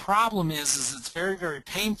the problem is it's very, very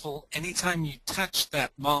painful anytime you touch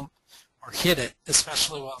that bump or hit it,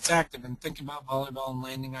 especially while it's active. And think about volleyball and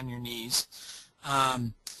landing on your knees.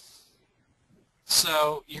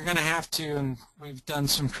 So you're going to have to, and we've done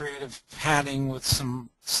some creative padding with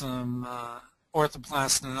some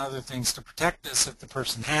orthoplast and other things to protect this if the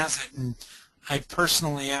person has it. And I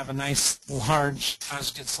personally have a nice large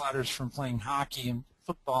Osgood-Schlatter's from playing hockey and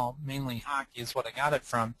football. Mainly hockey is what I got it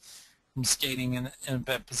from skating in a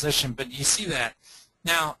bad position. But you see that.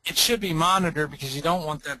 Now, it should be monitored because you don't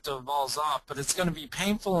want that to evolve off, but it's going to be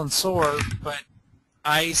painful and sore, but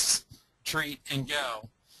ice, treat, and go.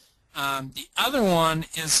 The other one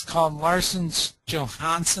is called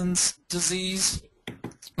Larsen-Johansson's disease,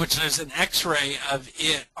 which there's an x-ray of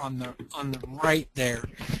it on the right there.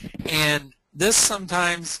 And this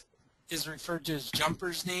sometimes is referred to as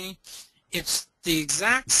jumper's knee. It's the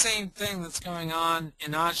exact same thing that's going on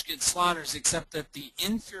in Osgood-Schlatter's, except at the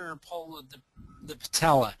inferior pole of the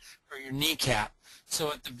patella, or your kneecap.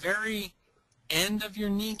 So at the very end of your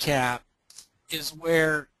kneecap is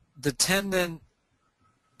where the tendon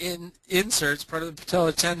inserts, part of the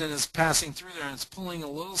patellar tendon is passing through there, and it's pulling a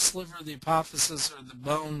little sliver of the apophysis or the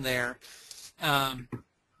bone there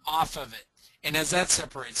off of it. And as that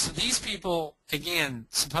separates, so these people, again,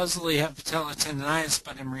 supposedly have patellar tendonitis,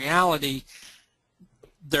 but in reality,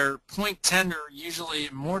 their point tender, usually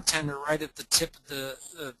more tender right at the tip of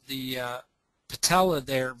the patella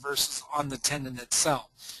there versus on the tendon itself.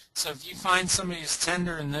 So if you find somebody who's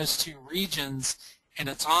tender in those two regions and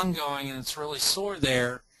it's ongoing and it's really sore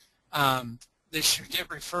there, they should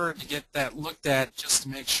get referred to get that looked at just to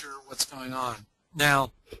make sure what's going on.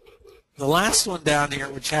 Now, the last one down here,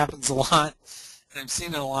 which happens a lot, and I've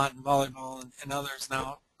seen it a lot in volleyball and others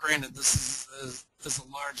now, granted this is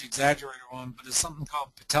a large exaggerated one, but it's something called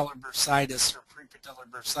patellar bursitis or prepatellar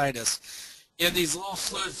bursitis. You have these little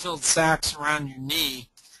fluid-filled sacs around your knee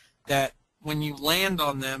that when you land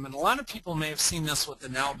on them, and a lot of people may have seen this with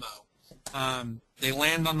an elbow, they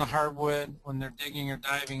land on the hardwood when they're digging or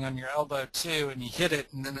diving on your elbow too, and you hit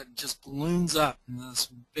it, and then it just balloons up, and this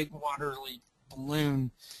big watery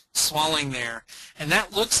balloon swelling there. And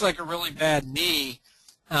that looks like a really bad knee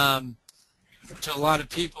to a lot of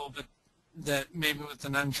people, but that maybe with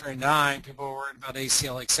an untrained eye, people are worried about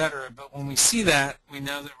ACL, etc. But when we see that, we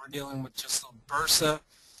know that we're dealing with just a bursa.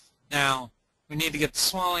 Now, we need to get the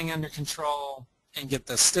swelling under control and get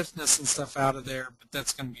the stiffness and stuff out of there, but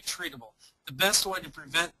that's going to be treatable. The best way to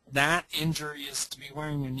prevent that injury is to be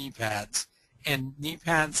wearing your knee pads. And knee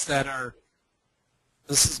pads that are,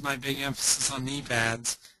 this is my big emphasis on knee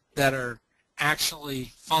pads, that are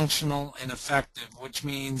actually functional and effective, which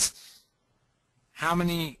means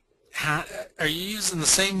are you using the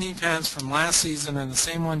same knee pads from last season and the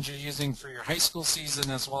same ones you're using for your high school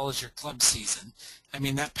season as well as your club season? I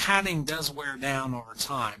mean, that padding does wear down over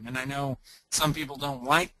time, and I know some people don't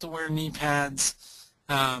like to wear knee pads.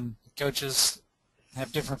 Coaches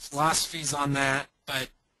have different philosophies on that, but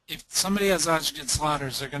if somebody has Osgood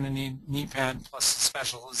Slaughters, they're going to need knee pad plus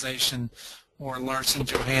specialization, or Larson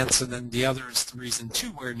Johansson, and the other is the reason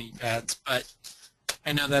to wear knee pads, but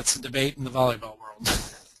I know that's a debate in the volleyball world.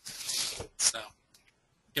 So,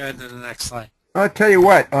 go ahead to the next slide. I'll tell you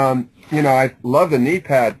what, I love the knee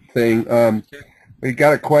pad thing. We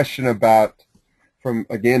got a question about, from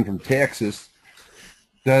Texas,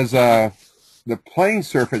 does the playing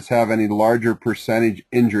surface have any larger percentage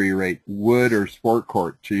injury rate, wood or sport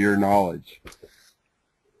court, to your knowledge?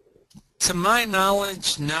 To my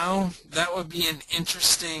knowledge, no. That would be an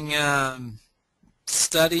interesting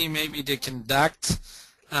study maybe to conduct,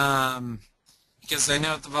 because I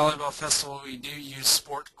know at the Volleyball Festival we do use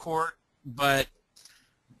sport court, but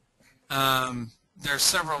there are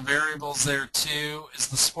several variables there too. Is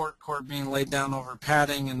the sport court being laid down over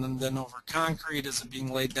padding and then over concrete? Is it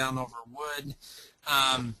being laid down over wood?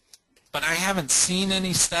 But I haven't seen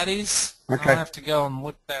any studies. Okay. I'll have to go and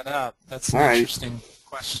look that up. That's an interesting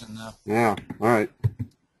question, though. Yeah, all right.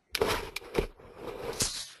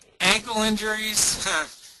 Ankle injuries.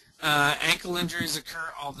 Ankle injuries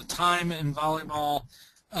occur all the time in volleyball.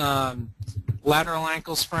 Lateral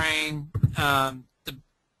ankle sprain.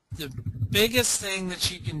 The biggest thing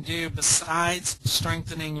that you can do besides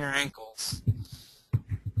strengthening your ankles,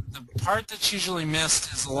 the part that's usually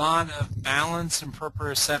missed is a lot of balance and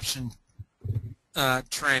proprioception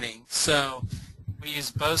training. So we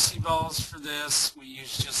use Bocey balls for this. We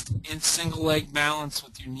use just single leg balance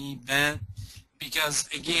with your knee bent, because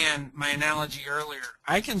again, my analogy earlier,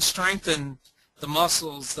 I can strengthen the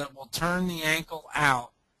muscles that will turn the ankle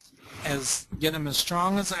out, get them as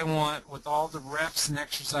strong as I want with all the reps and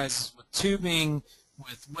exercises, with tubing,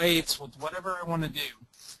 with weights, with whatever I want to do.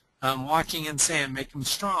 Walking in sand, make them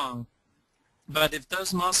strong. But if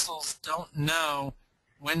those muscles don't know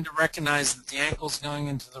when to recognize that the ankle's going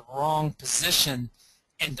into the wrong position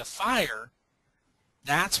and to fire,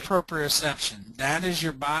 that's proprioception. That is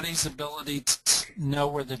your body's ability to know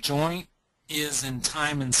where the joint is in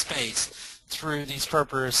time and space through these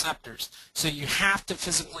proprioceptors. So you have to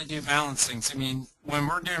physically do balancings. I mean, when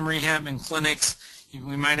we're doing rehab in clinics,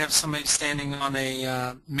 we might have somebody standing on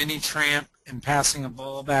a mini tramp and passing a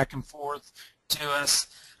ball back and forth to us.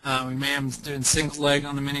 We may have them doing single leg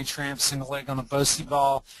on the mini tramp, single leg on a Bocey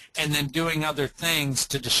ball, and then doing other things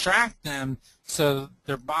to distract them so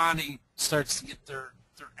their body starts to get their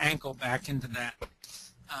ankle back into that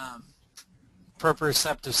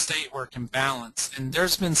proprioceptive state where it can balance. And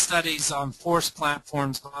there's been studies on force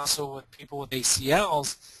platforms, but also with people with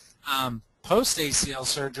ACLs, post-ACL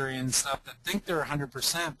surgery and stuff, that think they're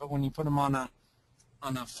 100%, but when you put them on a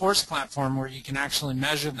force platform where you can actually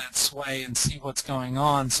measure that sway and see what's going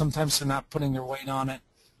on, sometimes they're not putting their weight on it,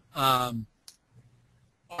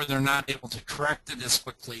 or they're not able to correct it as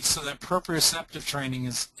quickly. So that proprioceptive training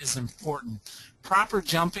is important. Proper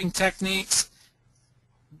jumping techniques,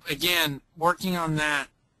 again, working on that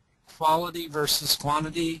quality versus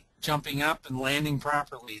quantity jumping up and landing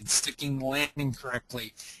properly and sticking the landing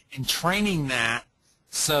correctly, and training that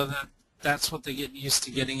so that that's what they get used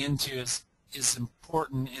to getting into is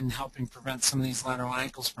important in helping prevent some of these lateral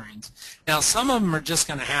ankle sprains. Now, some of them are just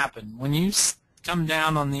going to happen. When you come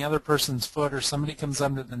down on the other person's foot or somebody comes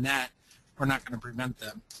under the net, we're not going to prevent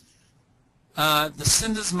them. The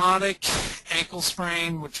syndesmotic ankle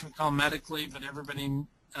sprain, which we call medically, but everybody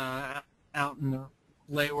out in the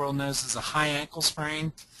lay world knows is a high ankle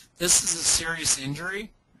sprain. This is a serious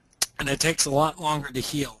injury, and it takes a lot longer to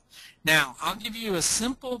heal. Now, I'll give you a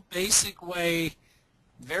simple, basic way,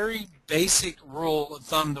 very basic rule of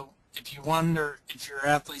thumb if you wonder if your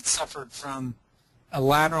athlete suffered from a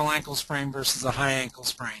lateral ankle sprain versus a high ankle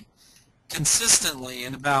sprain. Consistently,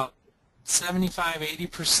 in about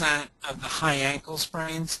 75–80% of the high ankle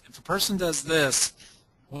sprains, if a person does this,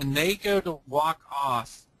 when they go to walk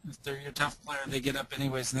off, if they're your tough player, they get up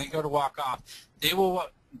anyways, and they go to walk off, they will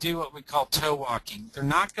do what we call toe walking. They're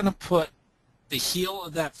not going to put the heel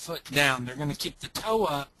of that foot down. They're going to keep the toe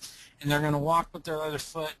up, and they're going to walk with their other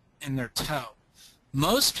foot and their toe.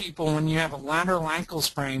 Most people, when you have a lateral ankle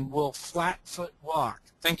sprain, will flat foot walk.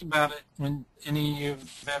 Think about it when any of you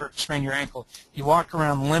have ever sprained your ankle. You walk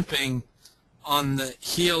around limping on the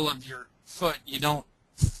heel of your foot. You don't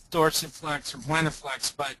dorsiflex or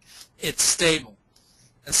plantarflex, but it's stable.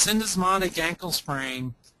 A syndesmotic ankle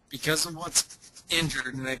sprain, because of what's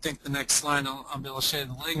injured, and I think the next slide I'll be able to show you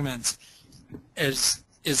the ligaments, is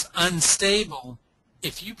unstable.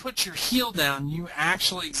 If you put your heel down, you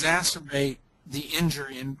actually exacerbate the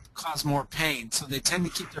injury and cause more pain. So they tend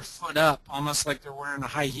to keep their foot up, almost like they're wearing a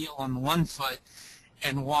high heel on one foot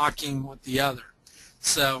and walking with the other.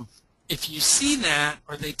 So if you see that,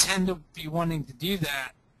 or they tend to be wanting to do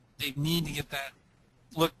that, they need to get that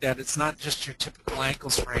looked at. It's not just your typical ankle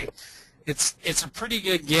sprain. It's a pretty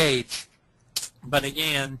good gauge. But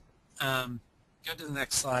again, go to the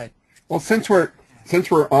next slide. Well, since we're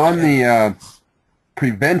on the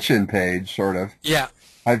prevention page, sort of. Yeah.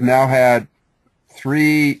 I've now had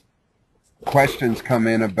 3 questions come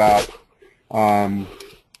in about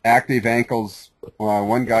active ankles.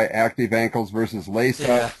 One guy, active ankles versus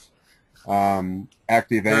lace-ups.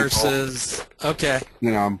 Active ankles versus, okay.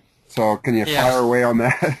 You know, so can you fire away on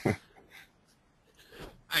that?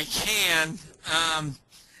 I can.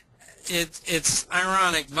 It's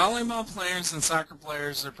ironic. Volleyball players and soccer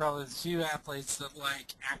players are probably the few athletes that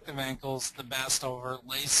like active ankles the best over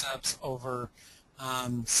lace-ups, over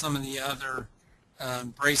some of the other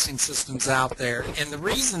bracing systems out there. And the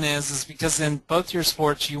reason is because in both your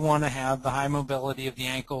sports you want to have the high mobility of the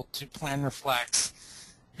ankle to plantar flex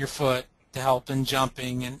your foot to help in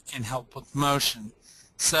jumping and help with motion.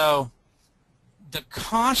 So the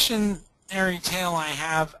cautionary tale I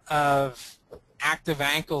have of active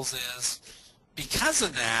ankles is, because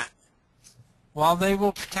of that, while they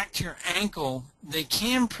will protect your ankle, they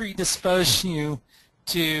can predispose you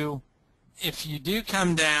to, if you do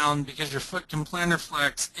come down because your foot can plantar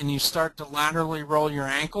flex and you start to laterally roll your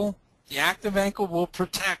ankle, the active ankle will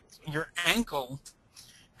protect your ankle.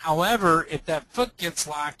 However, if that foot gets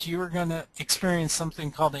locked, you are going to experience something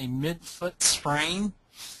called a midfoot sprain,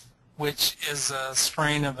 which is a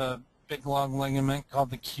sprain of a big long ligament called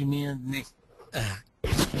the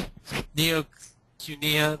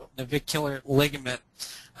neocunea navicular ligament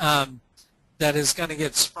that is going to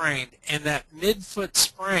get sprained. And that midfoot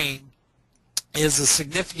sprain is a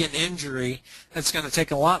significant injury that's going to take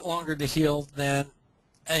a lot longer to heal than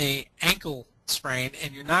an ankle sprain,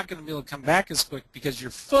 and you're not going to be able to come back as quick because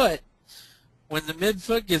your foot, when the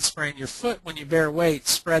midfoot gets sprained, your foot, when you bear weight,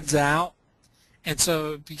 spreads out, and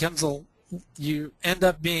so it becomes you end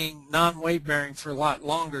up being non-weight bearing for a lot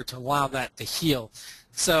longer to allow that to heal.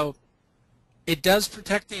 So it does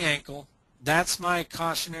protect the ankle. That's my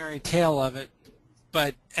cautionary tale of it.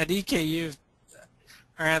 But at EKU,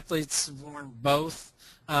 our athletes have worn both.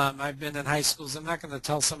 I've been in high schools. I'm not going to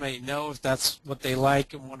tell somebody no if that's what they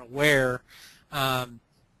like and want to wear.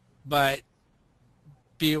 But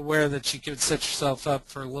be aware that you could set yourself up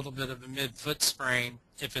for a little bit of a midfoot sprain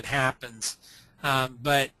if it happens.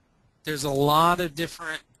 But there's a lot of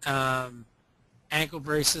different ankle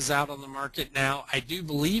braces out on the market now. I do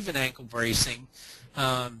believe in ankle bracing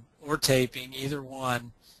or taping, either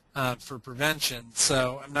one, for prevention.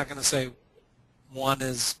 So I'm not going to say one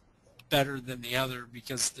is better than the other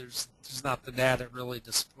because there's not the data really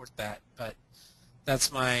to support that. But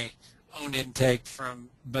that's my own intake from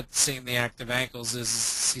seeing the active ankles is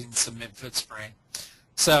seeing some midfoot sprain.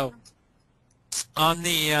 So on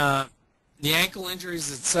the ankle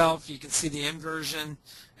injuries itself, you can see the inversion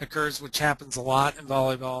occurs, which happens a lot in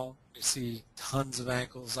volleyball. You see tons of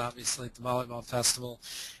ankles, obviously, at the volleyball festival.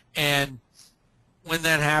 And when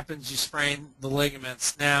that happens, you sprain the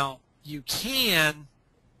ligaments. Now, you can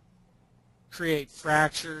create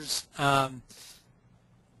fractures. A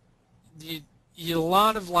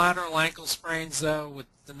lot of lateral ankle sprains, though, with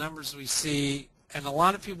the numbers we see, and a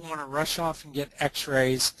lot of people want to rush off and get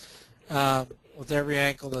x-rays with every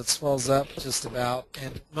ankle that swells up just about.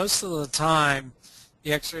 And most of the time,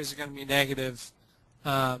 the x-rays are going to be negative,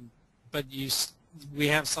 but we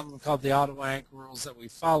have something called the auto ankle rules that we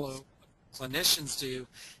follow, clinicians do.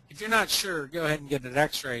 If you're not sure, go ahead and get an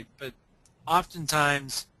x-ray, but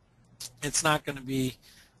oftentimes it's not going to be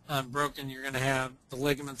broken. You're going to have the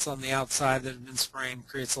ligaments on the outside that have been sprained,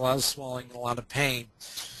 creates a lot of swelling and a lot of pain.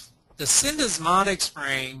 The syndesmotic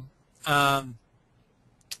sprain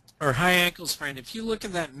or high ankle sprain, if you look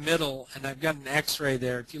at that middle, and I've got an x-ray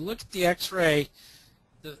there, if you look at the x-ray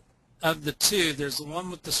of the two, there's the one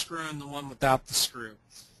with the screw and the one without the screw.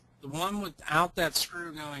 The one without that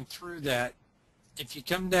screw going through that, if you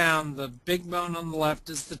come down, the big bone on the left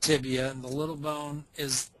is the tibia and the little bone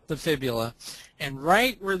is the fibula. And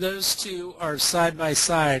right where those two are side by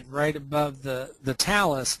side, right above the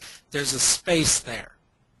talus, there's a space there,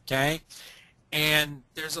 okay? And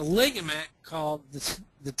there's a ligament called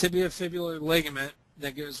the tibiofibular ligament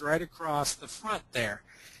that goes right across the front there.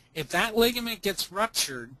 If that ligament gets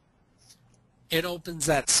ruptured, it opens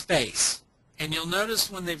that space. And you'll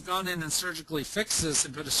notice when they've gone in and surgically fixed this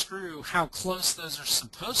and put a screw, how close those are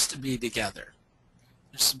supposed to be together.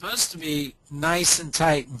 They're supposed to be nice and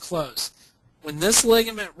tight and close. When this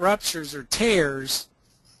ligament ruptures or tears,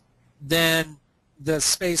 then the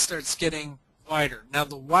space starts getting wider. Now,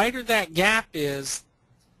 the wider that gap is,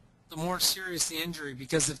 the more serious the injury,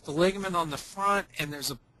 because if the ligament on the front and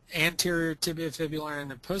there's an anterior tibiofibular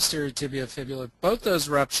and a posterior tibiofibular, both those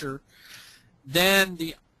rupture, then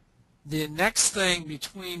the next thing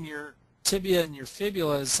between your tibia and your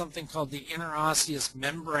fibula is something called the interosseous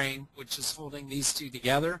membrane, which is holding these two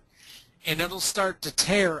together, and it'll start to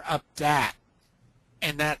tear up that,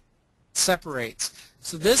 and that separates.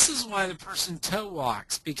 So this is why the person toe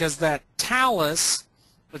walks, because that talus,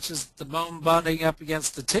 which is the bone butting up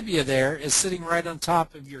against the tibia there, is sitting right on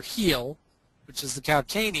top of your heel, which is the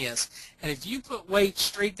calcaneus. And if you put weight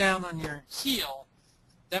straight down on your heel,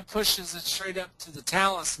 that pushes it straight up to the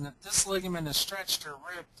talus, and if this ligament is stretched or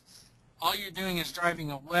ripped, all you're doing is driving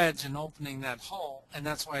a wedge and opening that hole, and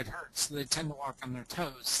that's why it hurts. So they tend to walk on their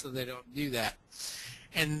toes so they don't do that.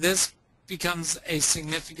 And this becomes a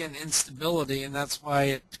significant instability, and that's why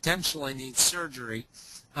it potentially needs surgery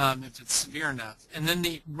if it's severe enough. And then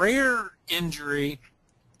the rare injury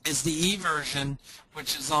is the eversion,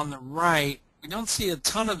 which is on the right. We don't see a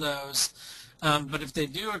ton of those, but if they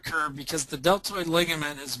do occur, because the deltoid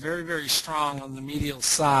ligament is very, very strong on the medial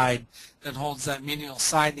side that holds that medial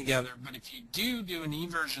side together, but if you do an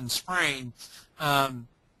eversion sprain,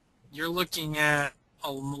 you're looking at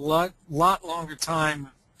a lot longer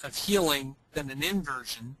time of healing than an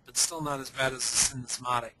inversion, but still not as bad as a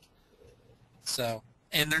syndesmotic. So,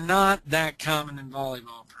 and they're not that common in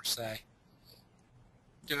volleyball per se.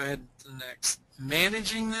 Go ahead to the next.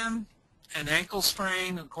 Managing them, an ankle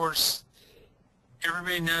sprain, of course,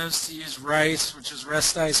 everybody knows to use RICE, which is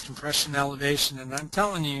rest, ice, compression, elevation, and I'm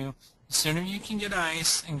telling you, the sooner you can get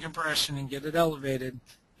ice and compression and get it elevated,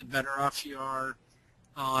 the better off you are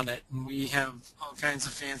on it. And we have all kinds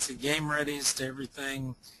of fancy game readies to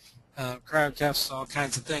everything, cryo cuffs, all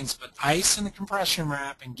kinds of things, but ice and a compression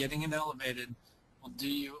wrap and getting it elevated will do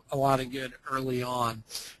you a lot of good early on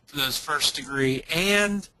for those first degree.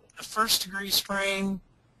 And a first degree sprain,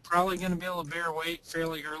 probably going to be able to bear weight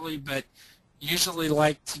fairly early, but usually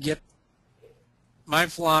like to get, my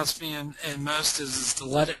philosophy and most is to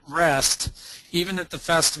let it rest. Even at the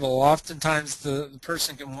festival, oftentimes the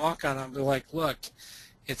person can walk on it and be like, look,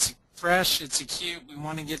 it's fresh, it's acute, we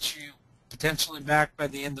want to get you potentially back by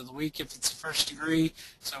the end of the week if it's a first degree,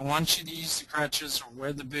 so I want you to use the crutches or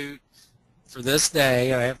wear the boot for this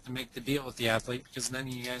day. I have to make the deal with the athlete because none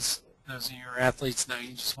of you guys, those of you who are athletes, know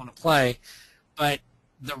you just want to play. But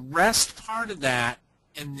the rest part of that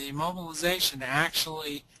and the immobilization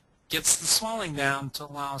actually gets the swelling down to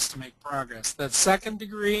allow us to make progress. That second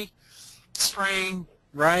degree sprain,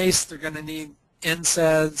 RICE, they're going to need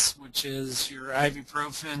NSAIDs, which is your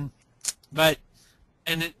ibuprofen. But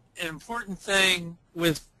an important thing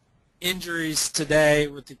with injuries today,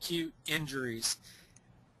 with acute injuries,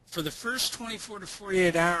 for the first 24 to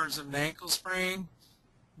 48 hours of an ankle sprain,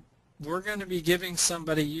 we're going to be giving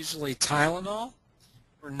somebody usually Tylenol.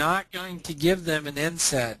 We're not going to give them an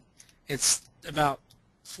NSAID. It's about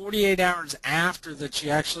 48 hours after that you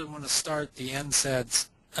actually want to start the NSAIDs.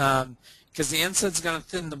 because the NSAID's going to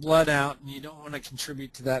thin the blood out, and you don't want to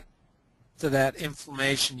contribute to that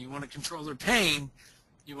inflammation. You want to control their pain.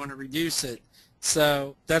 You want to reduce it.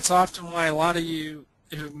 So that's often why a lot of you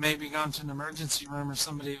who maybe gone to an emergency room or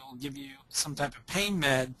somebody will give you some type of pain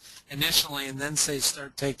med initially and then say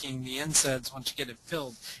start taking the NSAIDs once you get it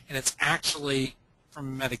filled. And it's actually, from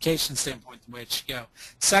a medication standpoint, the way it should go.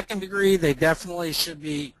 Second degree, they definitely should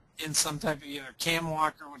be in some type of either cam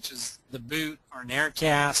walker, which is the boot, or an air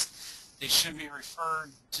cast. They should be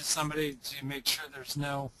referred to somebody to make sure there's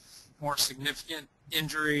no more significant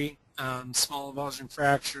injury, small avulsion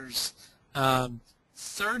fractures.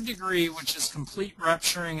 Third degree, which is complete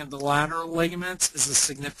rupturing of the lateral ligaments, is a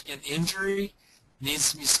significant injury.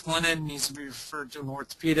 Needs to be splinted, needs to be referred to an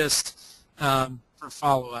orthopedist for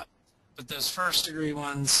follow-up. But those first degree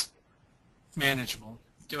ones, manageable.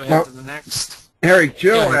 Go ahead to the next. Eric,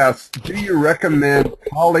 Jill asks, do you recommend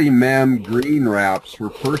polymem green wraps for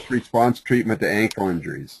first response treatment to ankle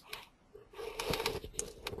injuries?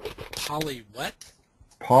 Poly what?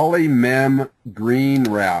 Polymem green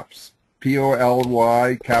wraps.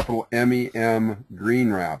 P-O-L-Y, capital M-E-M,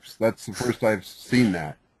 green wraps. That's the first I've seen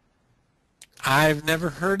that. I've never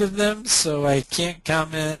heard of them, so I can't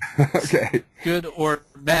comment okay. Good or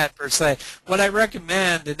bad per se. What I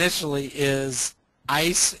recommend initially is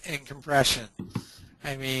ice and compression.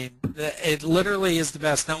 I mean, it literally is the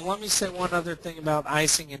best. Now, let me say one other thing about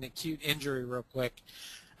icing and acute injury real quick.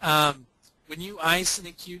 When you ice an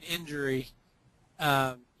acute injury,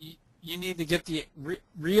 you need to get the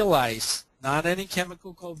real ice, not any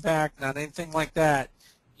chemical cold pack, not anything like that.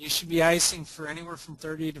 You should be icing for anywhere from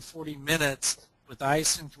 30 to 40 minutes with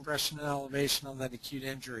ice and compression and elevation on that acute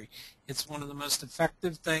injury. It's one of the most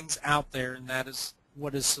effective things out there, and that is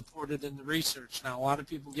what is supported in the research. Now, a lot of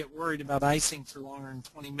people get worried about icing for longer than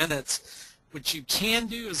 20 minutes, which you can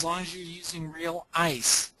do as long as you're using real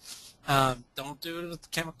ice. Don't do it with the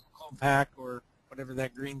chemical cold pack or whatever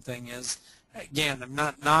that green thing is. Again, I'm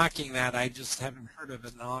not knocking that. I just haven't heard of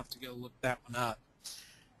it, and I'll have to go look that one up.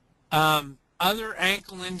 Other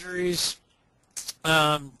ankle injuries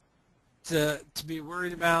to be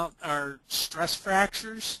worried about are stress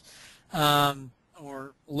fractures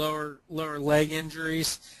or lower leg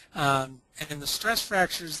injuries. And the stress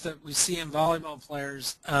fractures that we see in volleyball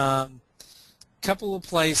players, couple of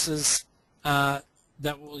places that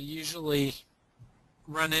will usually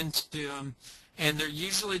run into them, and they're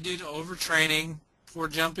usually due to overtraining, poor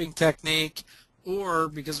jumping technique, or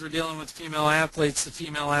because we're dealing with female athletes, the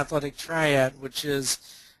female athletic triad, which is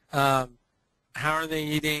how are they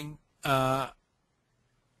eating,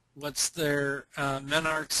 what's their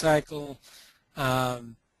menarche cycle,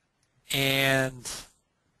 and,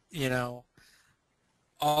 you know,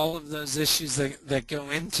 all of those issues that go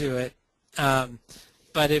into it.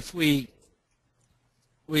 But if we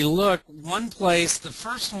look, one place, the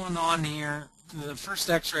first one on here, the first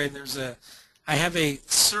x-ray, I have a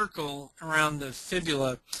circle around the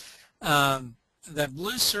fibula. That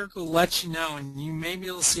blue circle lets you know, and you may be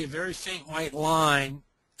able to see a very faint white line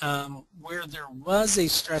where there was a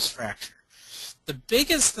stress fracture. The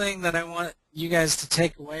biggest thing that I want you guys to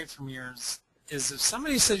take away from yours is if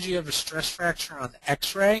somebody says you have a stress fracture on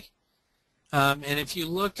x-ray, and if you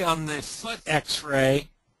look on the foot x-ray,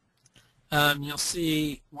 you'll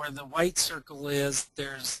see where the white circle is,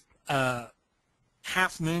 there's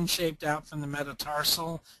half moon shaped out from the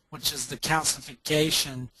metatarsal, which is the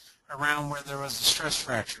calcification around where there was a stress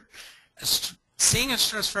fracture. Seeing a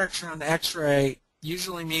stress fracture on x-ray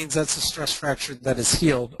usually means that's a stress fracture that is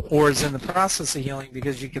healed or is in the process of healing,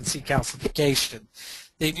 because you can see calcification.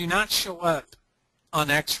 They do not show up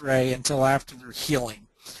on x-ray until after they're healing.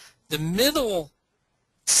 The middle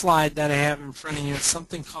slide that I have in front of you is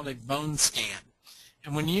something called a bone scan.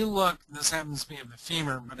 And when you look, this happens to be of the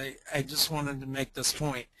femur, but I just wanted to make this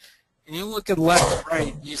point. And you look at left and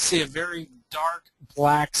right, you see a very dark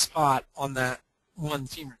black spot on that one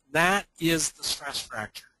femur. That is the stress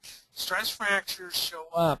fracture. Stress fractures show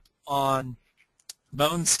up on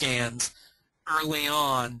bone scans early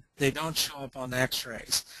on. They don't show up on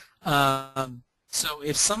x-rays. So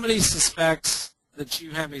if somebody suspects that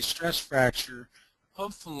you have a stress fracture,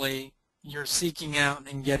 hopefully you're seeking out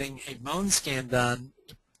and getting a bone scan done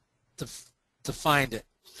to find it.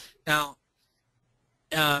 Now,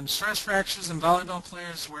 stress fractures in volleyball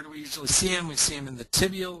players, where do we usually see them? We see them in the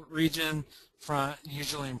tibial region,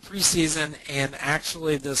 usually in preseason, and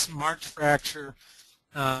actually this March fracture,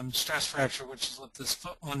 stress fracture, which is what this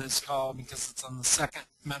foot one is called because it's on the second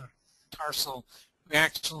metatarsal, we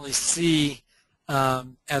actually see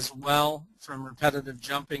as well from repetitive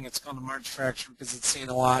jumping. It's called a March fracture because it's seen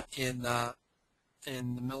a lot in the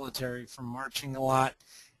military from marching a lot.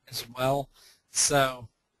 as well. So,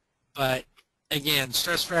 but again,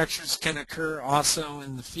 stress fractures can occur also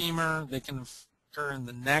in the femur. They can occur in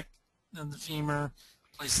the neck of the femur,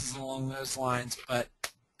 places along those lines. But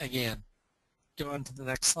again, go on to the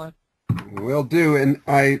next slide. Will do. And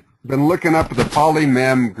I've been looking up the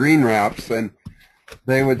polymem green wraps, and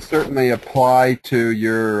they would certainly apply to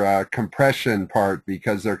your compression part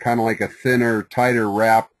because they're kind of like a thinner, tighter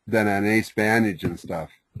wrap than an ace bandage and stuff.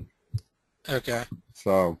 Okay.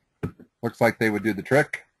 So looks like they would do the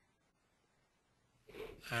trick.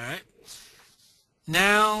 All right.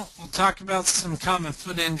 Now we'll talk about some common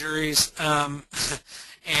foot injuries, and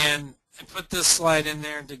I put this slide in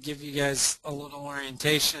there to give you guys a little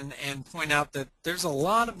orientation and point out that there's a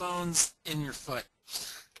lot of bones in your foot.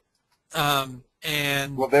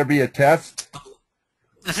 And will there be a test?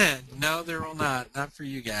 No, there will not. Not for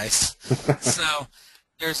you guys. So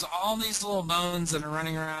there's all these little bones that are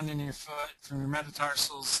running around in your foot, from your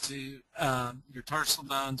metatarsals to your tarsal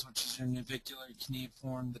bones, which is your navicular,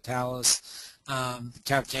 cuneiform, the talus, the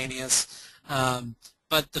calcaneus.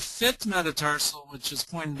 But the fifth metatarsal, which is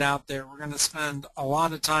pointed out there, we're going to spend a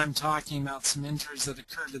lot of time talking about some injuries that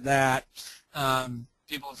occur to that.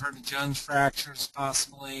 People have heard of Jones fractures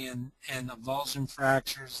possibly, and avulsion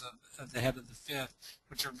fractures of the head of the fifth,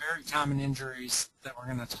 which are very common injuries that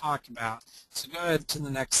we're going to talk about. So go ahead to the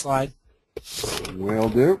next slide. Will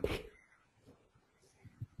do.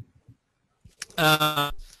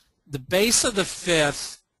 The base of the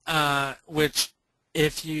fifth, which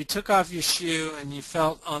if you took off your shoe and you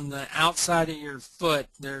felt on the outside of your foot,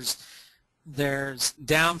 there's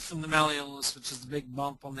down from the malleolus, which is the big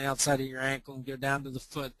bump on the outside of your ankle, and go down to the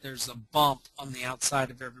foot, there's a bump on the outside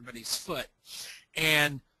of everybody's foot.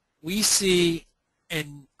 And we see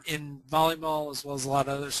in volleyball, as well as a lot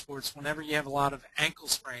of other sports, whenever you have a lot of ankle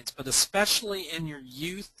sprains, but especially in your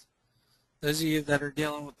youth, those of you that are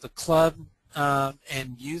dealing with the club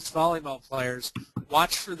and youth volleyball players,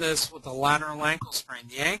 watch for this with a lateral ankle sprain.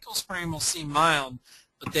 The ankle sprain will seem mild,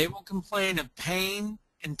 but they will complain of pain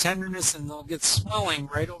and tenderness, and they'll get swelling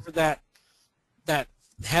right over that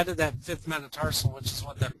head of that fifth metatarsal, which is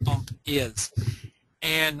what that bump is.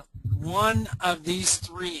 And one of these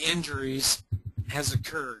three injuries has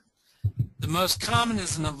occurred. The most common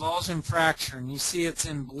is an avulsion fracture, and you see it's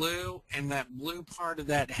in blue, and that blue part of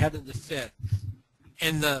that head of the fifth.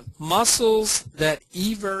 And the muscles that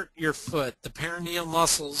evert your foot, the perineal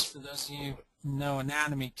muscles, for those of you who know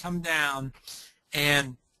anatomy, come down,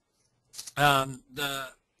 and the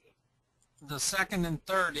second and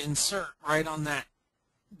third insert right on that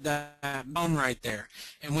bone right there.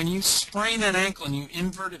 And when you sprain that ankle and you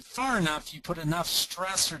invert it far enough, you put enough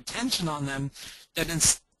stress or tension on them that,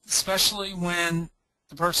 especially when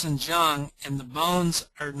the person's young and the bones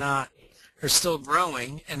are still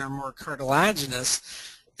growing and are more cartilaginous,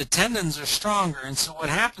 the tendons are stronger. And so what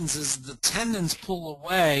happens is the tendons pull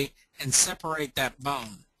away and separate that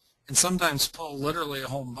bone, and sometimes pull literally a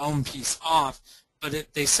whole bone piece off,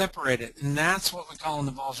 but they separate it. And that's what we call an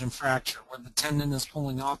avulsion fracture, where the tendon is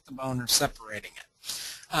pulling off the bone or separating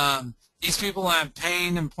it. These people have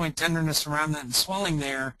pain and point tenderness around that and swelling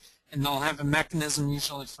there, and they'll have a mechanism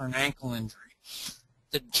usually for an ankle injury.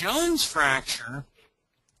 The Jones fracture,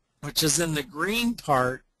 which is in the green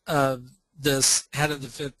part of this head of the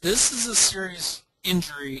fifth, this is a serious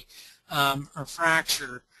injury or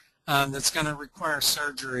fracture that's going to require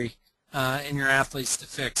surgery in your athletes to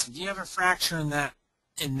fix. If you have a fracture in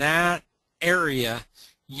that area,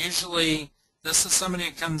 usually this is somebody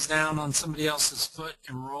who comes down on somebody else's foot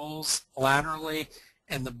and rolls laterally,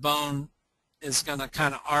 and the bone is going to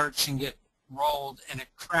kind of arch and get rolled, and it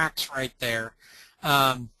cracks right there.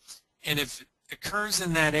 And if it occurs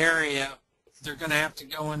in that area, they're going to have to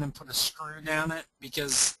go in and put a screw down it,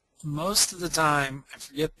 because most of the time, I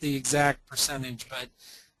forget the exact percentage, but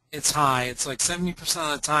it's high. It's like 70%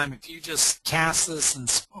 of the time, if you just cast this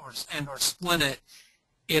or splint it,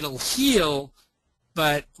 it'll heal.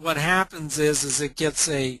 But what happens is it gets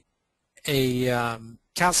a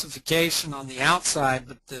calcification on the outside,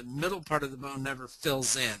 but the middle part of the bone never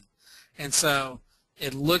fills in. And so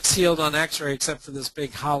it looks healed on x-ray except for this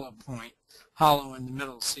big hollow in the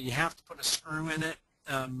middle. So you have to put a screw in it.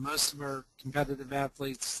 Most of our competitive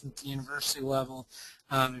athletes at the university level,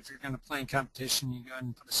 if you're going to play in competition, you go ahead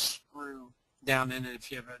and put a screw down in it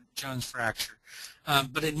if you have a Jones fracture.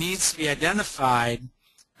 But it needs to be identified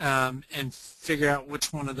and figure out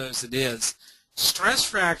which one of those it is. Stress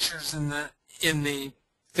fractures in the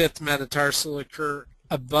fifth metatarsal occur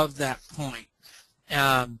above that point,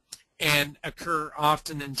 and occur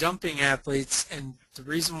often in jumping athletes. And the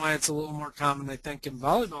reason why it's a little more common, I think, in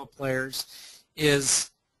volleyball players is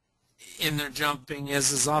in their jumping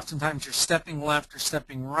is oftentimes you're stepping left or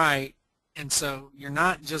stepping right, and so you're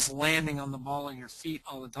not just landing on the ball of your feet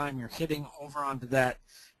all the time. You're hitting over onto that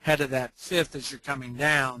head of that fifth as you're coming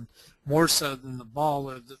down, more so than the ball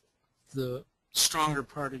or the stronger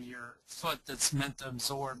part of your foot that's meant to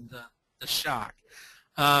absorb the shock.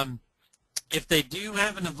 If they do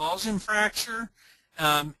have an avulsion fracture,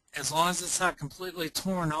 as long as it's not completely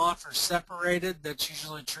torn off or separated, that's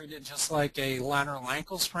usually treated just like a lateral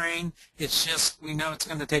ankle sprain. It's just, we know it's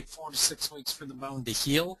going to take 4 to 6 weeks for the bone to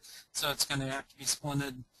heal, so it's going to have to be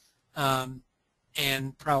splinted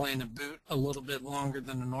and probably in a boot a little bit longer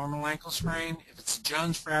than a normal ankle sprain. If it's a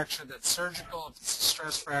Jones fracture, that's surgical. If it's a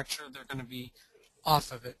stress fracture, they're going to be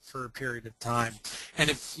off of it for a period of time. And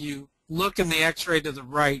if you look in the x-ray to the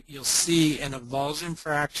right, you'll see an avulsion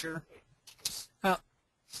fracture.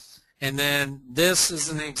 And then this is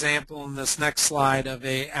an example in this next slide of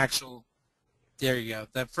a actual, there you go.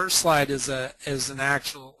 That first slide is an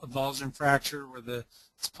actual avulsion fracture where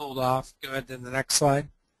it's pulled off. Go ahead to the next slide.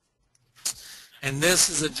 And this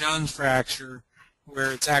is a Jones fracture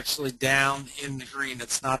where it's actually down in the green.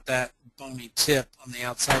 It's not that bony tip on the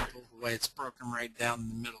outside pulled away. It's broken right down in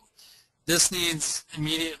the middle. This needs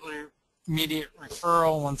immediate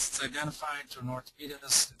referral once it's identified to an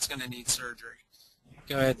orthopedist. It's going to need surgery.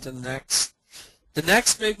 Go ahead to the next. The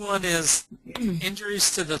next big one is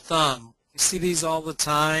injuries to the thumb. You see these all the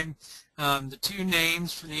time. The two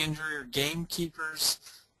names for the injury are gamekeeper's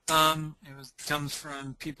thumb. It comes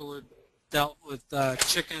from people who dealt with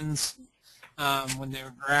chickens when they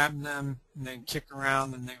would grab them and they'd kick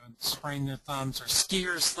around and they would sprain their thumbs, or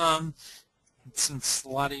skier's thumb. Since a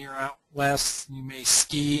lot of you are out west, you may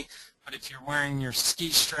ski, but if you're wearing your ski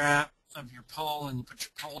strap of your pole and you put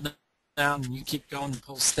your pole down and you keep going and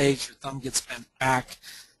pull stage, your thumb gets bent back.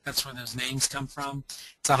 That's where those names come from.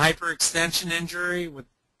 It's a hyperextension injury with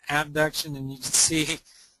abduction, and you can see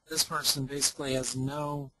this person basically has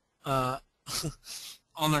no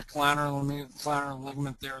ulnar collateral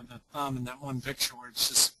ligament there of the thumb in that one picture where it's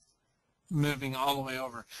just moving all the way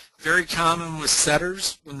over. Very common with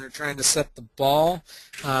setters when they're trying to set the ball.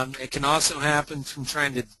 It can also happen from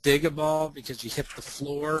trying to dig a ball because you hit the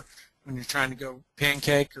floor when you're trying to go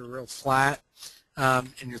pancake or real flat, and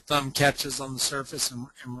your thumb catches on the surface and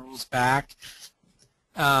rolls back.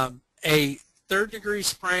 A third-degree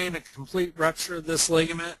sprain, a complete rupture of this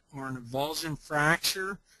ligament, or an avulsion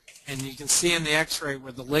fracture, and you can see in the x-ray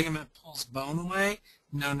where the ligament pulls bone away,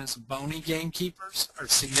 known as bony gamekeepers, are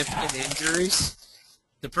significant injuries.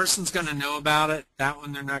 The person's going to know about it. That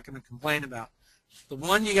one they're not going to complain about. The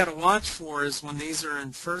one you got to watch for is when these are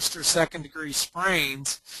in first or second degree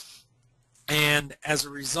sprains, and as a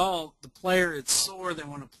result, the player, it's sore, they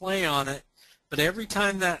want to play on it, but every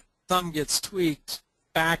time that thumb gets tweaked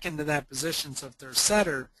back into that position, so if they're a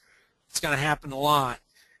setter, it's going to happen a lot.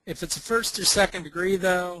 If it's a first or second degree,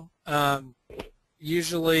 though,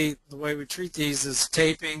 usually the way we treat these is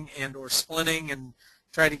taping and or splinting, and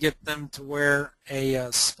try to get them to wear a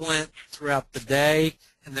splint throughout the day,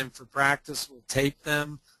 and then for practice we'll tape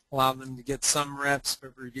them, allow them to get some reps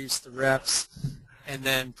but reduce the reps, and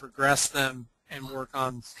then progress them and work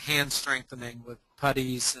on hand strengthening with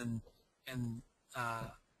putties and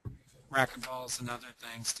racquetballs and other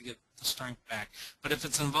things to get the strength back. But if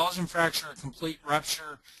it's an avulsion fracture or a complete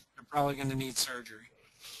rupture, you're probably going to need surgery.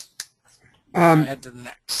 Go ahead to the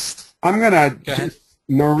next. I'm going to,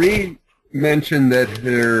 Noreen mentioned that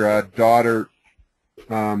her daughter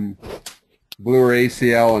blew her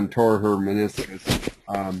ACL and tore her meniscus.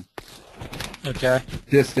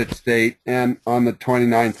 Distant state, and on the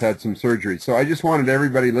 29th had some surgery. So I just wanted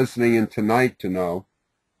everybody listening in tonight to know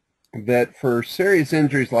that for serious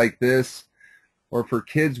injuries like this, or for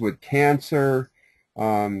kids with cancer,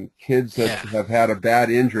 kids that have had a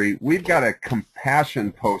bad injury, we've got a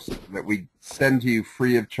compassion post that we send to you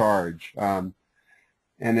free of charge. And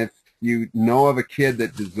if you know of a kid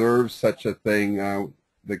that deserves such a thing,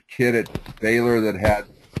 the kid at Baylor that had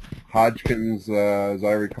Hodgkin's, as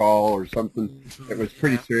I recall, or something, it was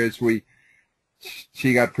pretty serious.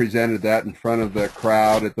 She got presented that in front of the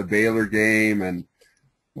crowd at the Baylor game, and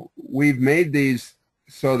we've made these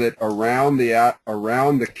so that around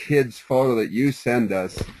the kids' photo that you send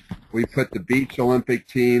us, we put the beach Olympic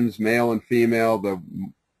teams, male and female, the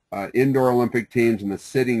indoor Olympic teams, and the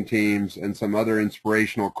sitting teams, and some other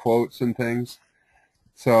inspirational quotes and things.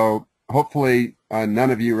 So hopefully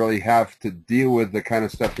none of you really have to deal with the kind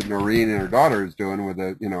of stuff that Noreen and her daughter is doing with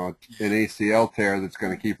an ACL tear that's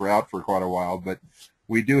going to keep her out for quite a while. But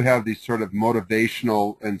we do have these sort of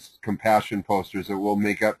motivational and compassion posters that we'll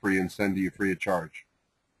make up for you and send to you free of charge.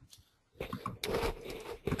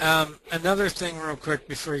 Another thing real quick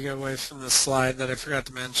before you go away from the slide that I forgot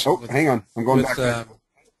to mention. Oh, hang on. I'm going back.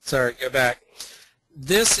 Sorry, go back.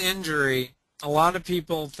 This injury, a lot of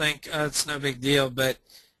people think it's no big deal, but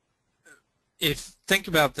think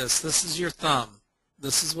about this. This is your thumb.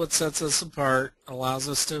 This is what sets us apart, allows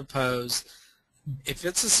us to oppose. If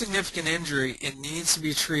it's a significant injury, it needs to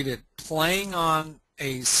be treated. Playing on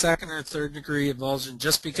a second or third degree avulsion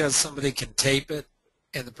just because somebody can tape it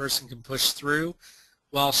and the person can push through,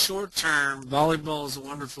 while short-term, volleyball is a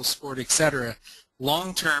wonderful sport, etc.,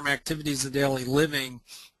 long-term activities of daily living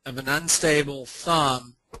of an unstable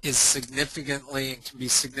thumb is significantly and can be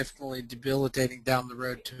significantly debilitating down the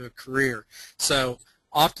road to a career. So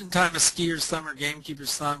oftentimes a skier's thumb or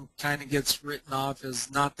gamekeeper's thumb kind of gets written off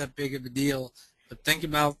as not that big of a deal, but think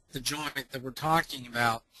about the joint that we're talking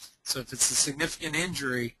about. So if it's a significant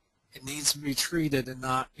injury, it needs to be treated and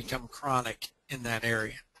not become chronic in that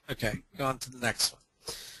area. Okay, go on to the next one.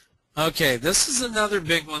 Okay, this is another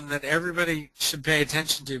big one that everybody should pay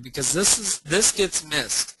attention to because this gets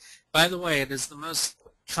missed. By the way, it is the most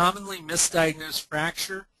commonly misdiagnosed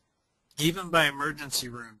fracture, even by emergency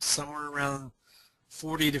rooms. Somewhere around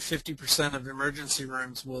 40 to 50% of emergency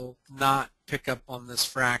rooms will not pick up on this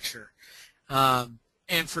fracture,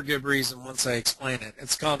 and for good reason once I explain it.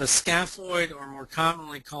 It's called a scaphoid, or more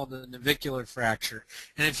commonly called a navicular fracture.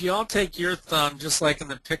 And if you all take your thumb, just like in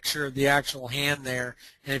the picture of the actual hand there,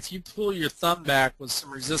 and if you pull your thumb back with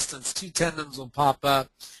some resistance, two tendons will pop up,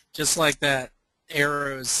 just like that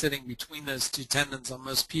arrow is sitting between those two tendons on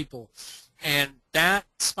most people. And that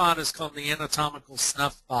spot is called the anatomical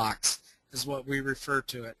snuff box, is what we refer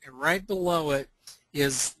to it. And right below it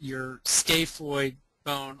is your scaphoid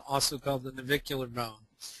bone, also called the navicular bone.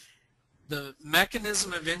 The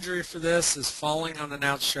mechanism of injury for this is falling on an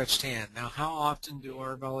outstretched hand. Now, how often do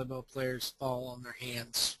our volleyball players fall on their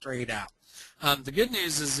hands straight out? The good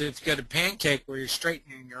news is if you got a pancake where you're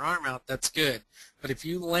straightening your arm out, that's good. But if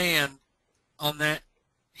you land on that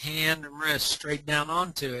hand and wrist straight down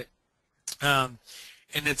onto it, and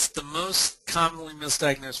it's the most commonly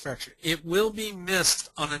misdiagnosed fracture, it will be missed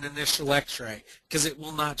on an initial x-ray because it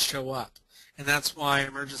will not show up. And that's why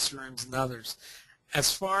emergency rooms and others.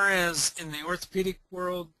 As far as in the orthopedic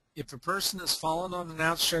world, if a person has fallen on an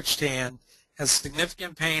outstretched hand, has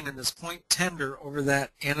significant pain, and is point tender over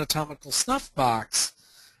that anatomical snuff box,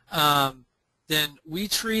 then we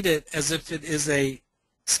treat it as if it is a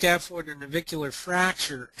scaphoid or navicular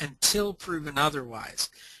fracture until proven otherwise.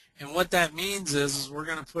 And what that means is we're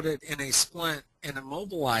going to put it in a splint and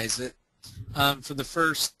immobilize it for the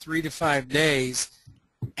first 3 to 5 days,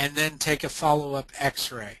 and then take a follow-up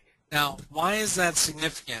x-ray. Now, why is that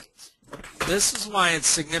significant? This is why it's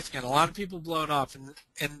significant. A lot of people blow it off,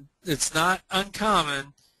 and it's not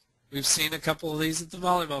uncommon. We've seen a couple of these at the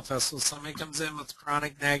volleyball festival. Somebody comes in with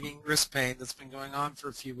chronic nagging wrist pain that's been going on for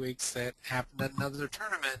a few weeks that happened at another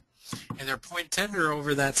tournament, and they're point tender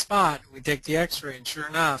over that spot. We take the x-ray, and sure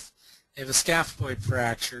enough, they have a scaphoid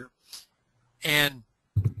fracture. And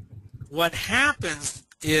what happens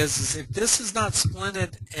is if this is not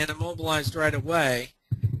splinted and immobilized right away,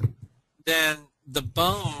 then the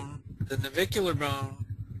bone, the navicular bone,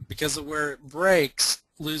 because of where it breaks,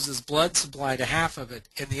 loses blood supply to half of it,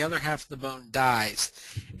 and the other half of the bone dies.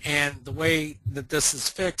 And the way that this is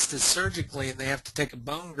fixed is surgically, and they have to take a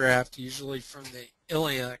bone graft, usually from the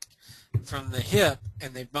iliac, from the hip,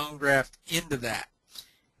 and they bone graft into that.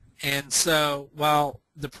 And so while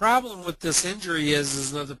the problem with this injury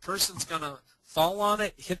is that the person's going to fall on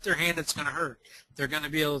it, hit their hand, it's going to hurt. They're going to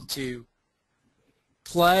be able to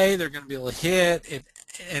play, they're going to be able to hit,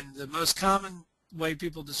 and the most common way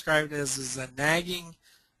people describe it is a nagging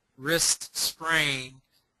wrist sprain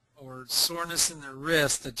or soreness in their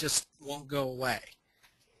wrist that just won't go away.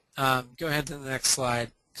 Go ahead to the next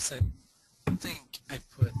slide, because I think I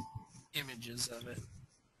put images of it.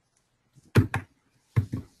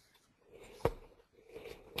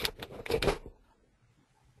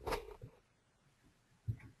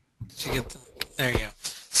 Did you get the, there you go.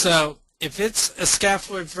 So if it's a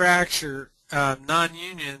scaphoid fracture,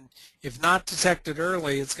 non-union, if not detected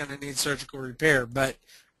early, it's going to need surgical repair. But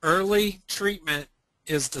early treatment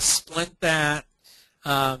is to splint that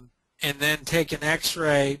and then take an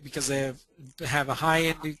x-ray, because they have a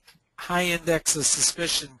high index of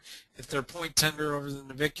suspicion if they're point tender over the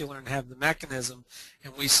navicular and have the mechanism,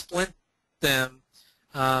 and we splint them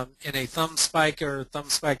in a thumb spica or thumb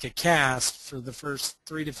spica cast for the first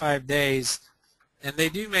 3 to 5 days. And they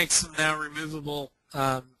do make some now removable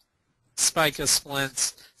spica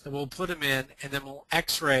splints that we'll put them in, and then we'll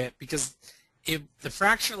x-ray it, because the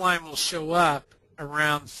fracture line will show up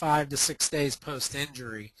around 5 to 6 days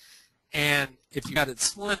post-injury. And if you got it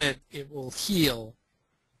splinted, it will heal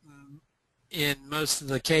in most of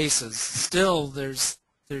the cases. Still, there's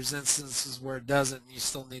instances where it doesn't, and you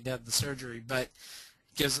still need to have the surgery, but it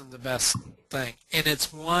gives them the best thing. And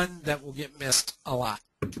it's one that will get missed a lot.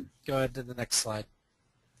 Go ahead to the next slide.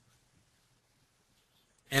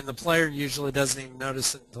 And the player usually doesn't even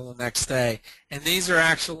notice it until the next day. And these are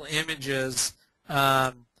actual images.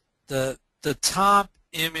 The top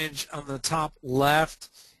image on the top left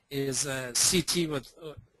is a CT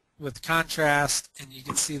with contrast, and you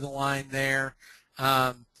can see the line there.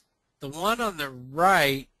 The one on the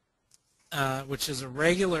right, which is a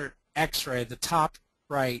regular X-ray, the top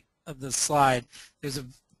right of the slide, there's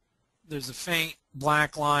a faint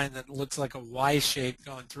black line that looks like a Y shape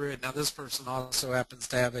going through it. Now this person also happens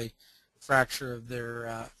to have a fracture of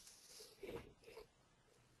their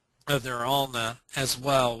ulna as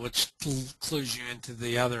well, which clues you into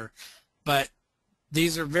the other. But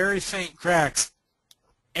these are very faint cracks.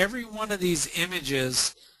 Every one of these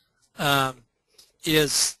images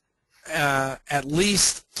is at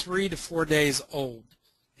least 3 to 4 days old.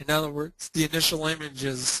 In other words, the initial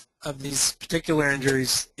images of these particular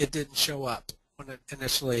injuries, it didn't show up when it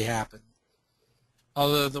initially happened.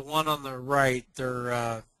 Although the one on the right,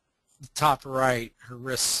 the top right, her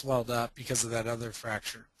wrist swelled up because of that other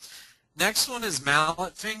fracture. Next one is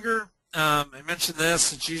mallet finger. I mentioned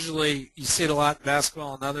this. It's usually, you see it a lot in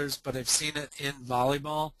basketball and others, but I've seen it in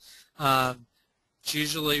volleyball. It's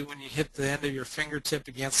usually when you hit the end of your fingertip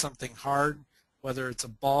against something hard, whether it's a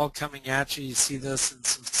ball coming at you. You see this in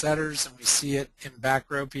some setters, and we see it in back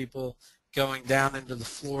row people going down into the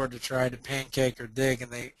floor to try to pancake or dig,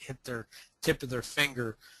 and they hit their tip of their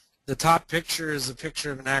finger. The top picture is a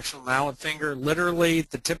picture of an actual mallet finger. Literally,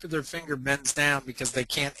 the tip of their finger bends down because they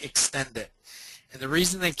can't extend it. And the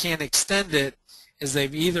reason they can't extend it is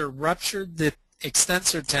they've either ruptured the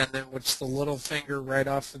extensor tendon, which the little finger right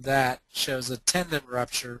off of that shows a tendon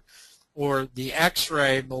rupture, or the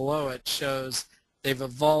X-ray below it shows they've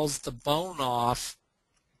avulsed the bone off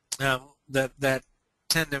that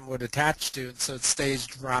tendon would attach to, and so it stays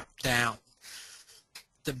dropped down.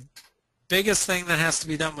 The biggest thing that has to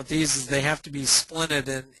be done with these is they have to be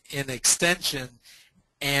splinted in extension,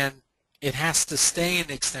 and it has to stay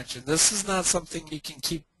in extension. This is not something you can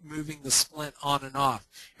keep moving the splint on and off.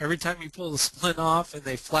 Every time you pull the splint off and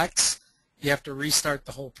they flex, you have to restart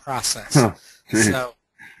the whole process. So,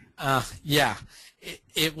 yeah,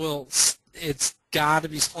 it's got to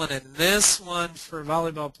be splinted. And this one for a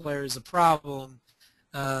volleyball player is a problem,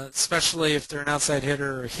 especially if they're an outside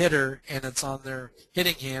hitter or hitter and it's on their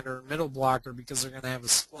hitting hand or middle blocker, because they're going to have a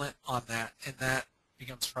splint on that, and that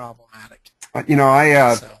becomes problematic. You know,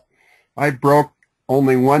 I broke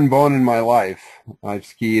only one bone in my life. I've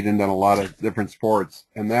skied and done a lot of different sports,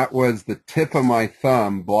 and that was the tip of my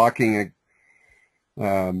thumb blocking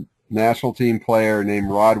a national team player named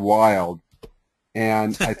Rod Wild.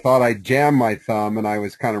 And I thought I jammed my thumb, and I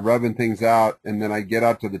was kind of rubbing things out, and then I get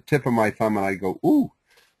out to the tip of my thumb, and I go, ooh.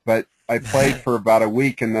 But I played for about a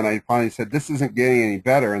week, and then I finally said, this isn't getting any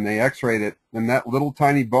better, and they x-rayed it, and that little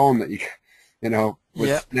tiny bone that you know,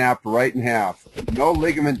 was snapped right in half. No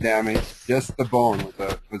ligament damage, just the bone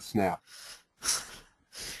was snapped.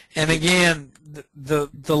 And again,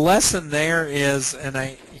 the lesson there is, and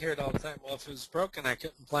I hear it all the time, well, if it was broken, I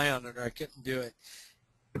couldn't play on it, or I couldn't do it.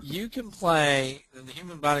 You can play, and the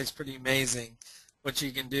human body is pretty amazing what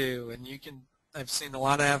you can do, and I've seen a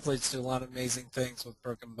lot of athletes do a lot of amazing things with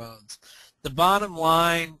broken bones. The bottom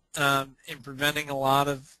line in preventing a lot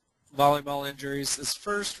of volleyball injuries is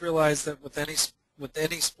first realize that with any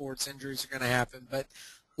sports, injuries are going to happen, but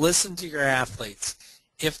listen to your athletes.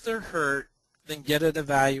 If they're hurt, then get it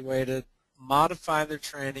evaluated, modify their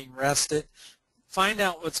training, rest it, find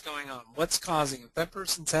out what's going on, what's causing it. If that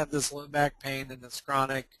person's had this low back pain and it's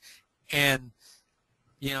chronic, and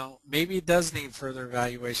you know, maybe it does need further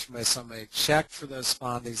evaluation by somebody. Check for those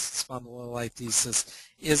spondylolisthesis.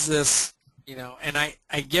 Is this, you know, and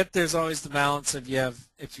I get there's always the balance of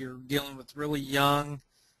if you're dealing with really young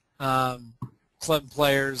club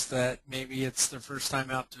players that maybe it's their first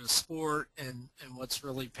time out to a sport and what's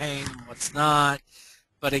really pain and what's not.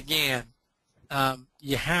 But again,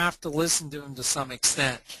 you have to listen to them to some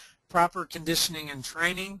extent. Proper conditioning and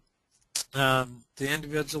training to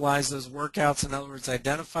individualize those workouts. In other words,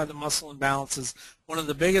 identify the muscle imbalances. One of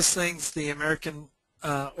the biggest things the American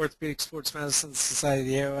Orthopedic Sports Medicine Society,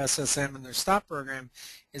 the AOSSM, and their STOP program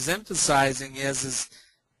is emphasizing is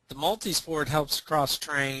the multi-sport helps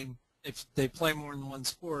cross-train. If they play more than one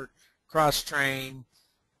sport, cross-train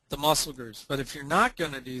the muscle groups. But if you're not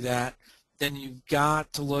going to do that, then you've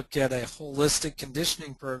got to look at a holistic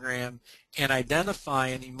conditioning program and identify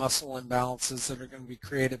any muscle imbalances that are going to be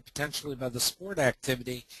created potentially by the sport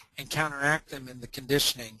activity and counteract them in the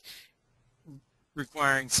conditioning,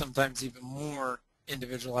 requiring sometimes even more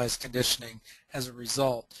individualized conditioning as a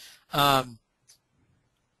result.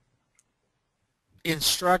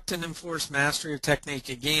 Instruct and enforce mastery of technique.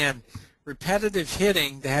 Again, repetitive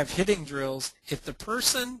hitting, to have hitting drills. If the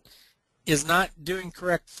person is not doing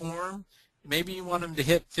correct form, maybe you want them to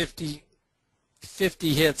hit 50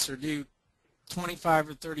 hits or do 25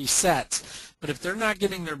 or 30 sets. But if they're not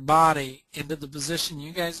getting their body into the position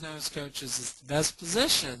you guys know as coaches is the best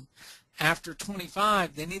position, after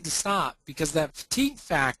 25, they need to stop, because that fatigue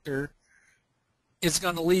factor is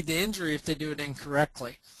going to lead to injury if they do it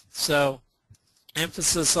incorrectly. So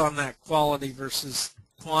emphasis on that quality versus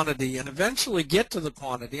quantity, and eventually get to the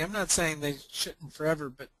quantity. I'm not saying they shouldn't forever,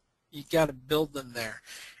 but you got to build them there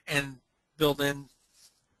and build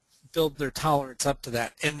their tolerance up to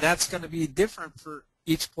that. And that's going to be different for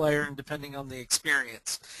each player and depending on the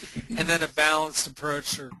experience. And then a balanced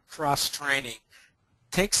approach or cross-training.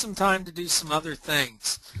 Take some time to do some other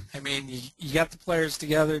things. I mean, you got the players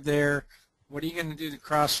together there. What are you going to do to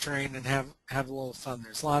cross-train and have a little fun?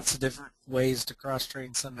 There's lots of different ways to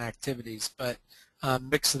cross-train some activities, but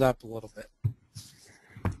mix it up a little bit.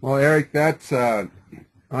 Well, Eric, that's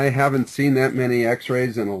I haven't seen that many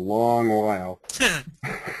X-rays in a long while.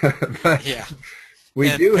 But yeah. We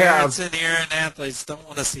and do parents have in here and athletes don't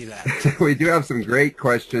want to see that. we do have some great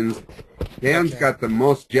questions. Dan's got the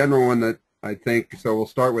most general one that I think, so we'll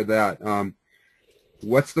start with that.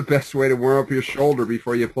 What's the best way to warm up your shoulder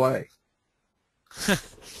before you play?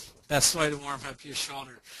 Best way to warm up your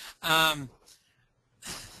shoulder.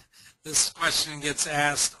 This question gets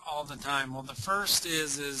asked all the time. Well, the first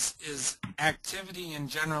is activity in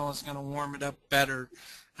general is going to warm it up better.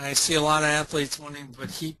 I see a lot of athletes wanting to put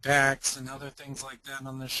heat packs and other things like that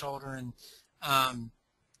on their shoulder. And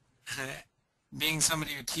being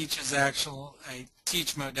somebody who teaches I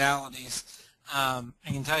teach modalities, I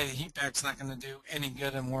can tell you the heat pack's not going to do any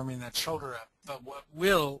good in warming that shoulder up. But what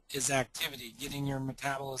will is activity, getting your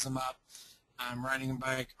metabolism up, riding a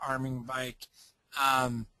bike, arming a bike.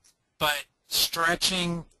 But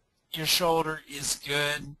stretching your shoulder is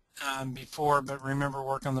good before, but remember,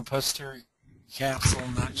 work on the posterior capsule,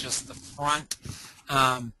 not just the front.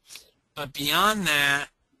 But beyond that,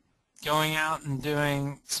 going out and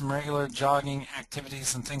doing some regular jogging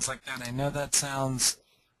activities and things like that. I know that sounds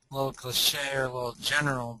a little cliche or a little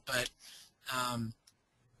general, but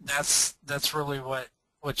that's really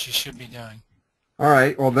what you should be doing. All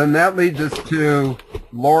right. Well, then that leads us to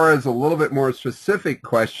Laura's a little bit more specific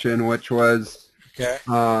question, which was,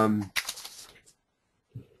 how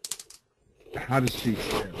does she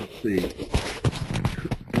say it? Let's see.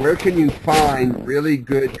 Where can you find really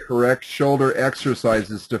good, correct shoulder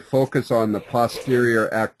exercises to focus on the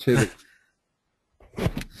posterior activity?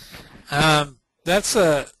 That's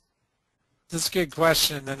a good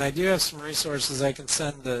question, and I do have some resources I can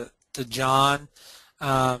send to John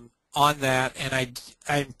on that, and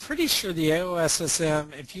I'm pretty sure the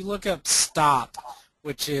AOSSM, if you look up STOP,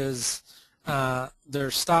 which is their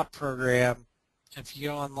STOP program, if you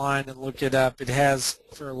go online and look it up, it has,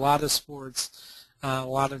 for a lot of sports, a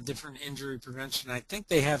lot of different injury prevention. I think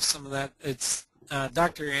they have some of that. It's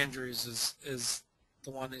Dr. Andrews is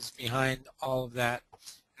the one who's behind all of that,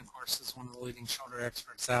 and of course is one of the leading shoulder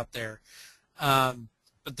experts out there.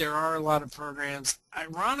 But there are a lot of programs.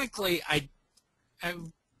 Ironically,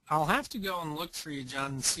 I'll have to go and look for you,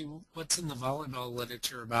 John, and see what's in the volleyball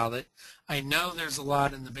literature about it. I know there's a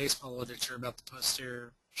lot in the baseball literature about the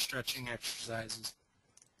posterior stretching exercises.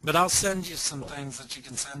 But I'll send you some things that you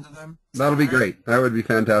can send to them. That'll be great. That would be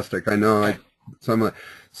fantastic. I know. Okay.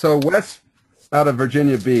 So Wes out of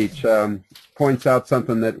Virginia Beach points out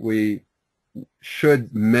something that we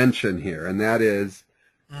should mention here, and that is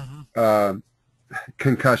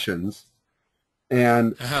concussions.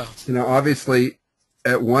 And, obviously,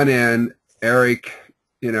 at one end, Eric,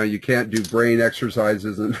 you can't do brain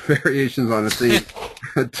exercises and variations on a theme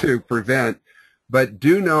to prevent. But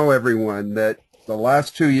do know, everyone, that the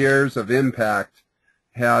last 2 years of Impact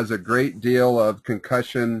has a great deal of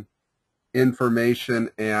concussion information,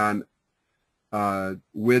 and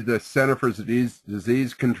with the Center for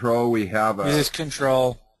Disease Control, we have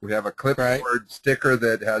a clipboard sticker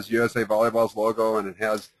that has USA Volleyball's logo, and it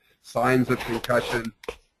has signs of concussion.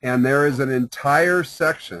 And there is an entire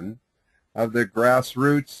section of the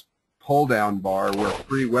grassroots pull-down bar where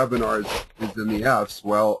free webinars is in the Fs.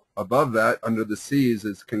 Well, above that, under the Cs,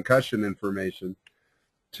 is concussion information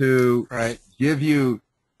to give you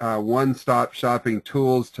one-stop shopping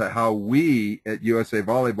tools to how we at USA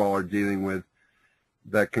Volleyball are dealing with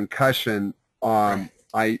the concussion.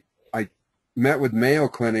 I met with Mayo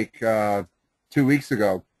Clinic 2 weeks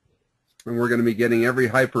ago, and we're going to be getting every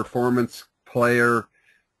high-performance player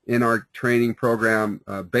in our training program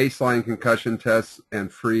baseline concussion tests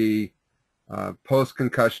and free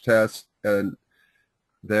post-concussion tests. And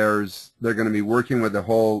they're going to be working with the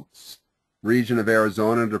whole region of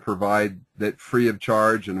Arizona to provide that free of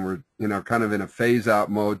charge, and we're kind of in a phase-out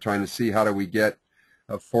mode, trying to see how do we get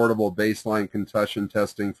affordable baseline concussion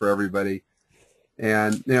testing for everybody.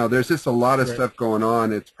 And there's just a lot of stuff going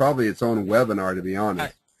on. It's probably its own webinar, to be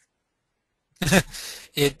honest.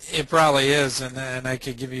 It probably is, and I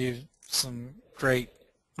could give you some great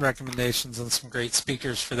recommendations and some great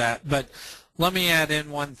speakers for that. But let me add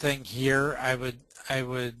in one thing here. I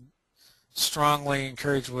would strongly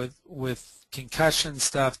encourage with concussion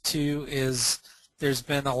stuff too is there's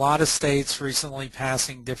been a lot of states recently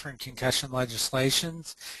passing different concussion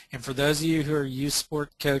legislations, and for those of you who are youth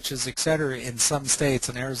sport coaches, etc., in some states,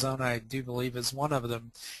 and Arizona I do believe is one of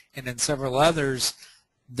them, and in several others,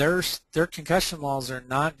 their concussion laws are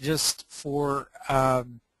not just for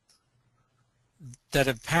that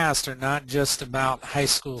have passed are not just about high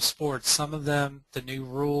school sports. Some of them, the new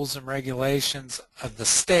rules and regulations of the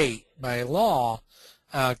state by law,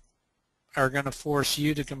 are going to force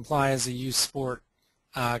you to comply as a youth sport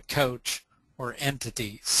coach or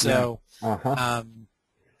entity. So, and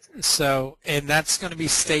that's going to be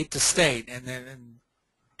state to state, and then in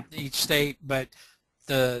each state. But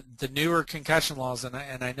the newer concussion laws, and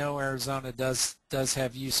I know Arizona does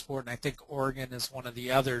have youth sport, and I think Oregon is one of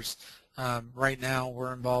the others. Right now,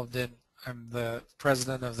 we're involved in. I'm the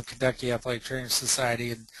president of the Kentucky Athletic Training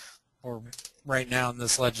Society, and right now in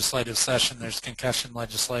this legislative session, there's concussion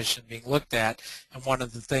legislation being looked at, and one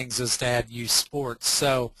of the things is to add youth sports.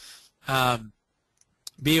 So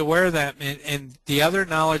be aware of that. And the other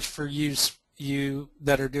knowledge for you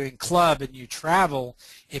that are doing club and you travel,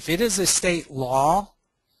 if it is a state law,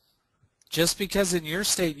 just because in your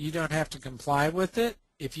state you don't have to comply with it,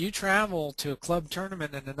 if you travel to a club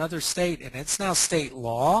tournament in another state and it's now state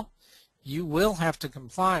law, you will have to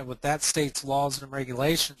comply with that state's laws and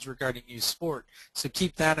regulations regarding youth sport. So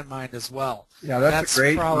keep that in mind as well. Yeah, that's a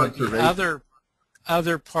great probably the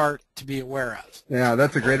other part to be aware of. Yeah,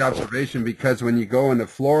 that's a great observation, because when you go into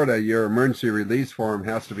Florida, your emergency release form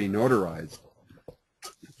has to be notarized,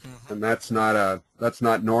 and that's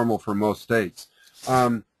not normal for most states.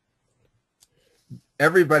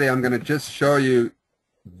 Everybody, I'm going to just show you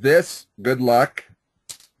this. Good luck.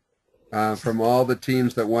 From all the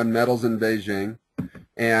teams that won medals in Beijing,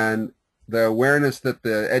 and the awareness that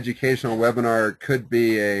the educational webinar could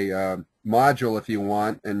be a module if you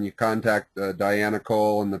want, and you contact Diana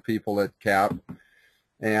Cole and the people at CAP,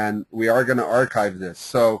 and we are going to archive this.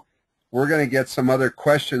 So we're going to get some other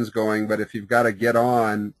questions going, but if you've got to get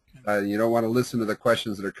on, you don't want to listen to the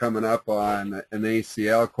questions that are coming up on an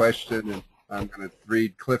ACL question, and I'm going to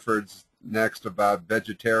read Clifford's next about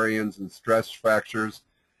vegetarians and stress fractures.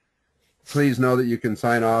 Please know that you can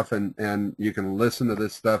sign off and you can listen to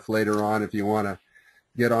this stuff later on if you want to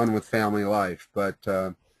get on with family life. But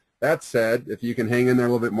that said, if you can hang in there a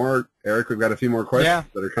little bit more, Eric, we've got a few more questions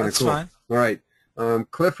that are kind of cool. Fine. All right.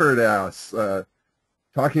 Clifford asks,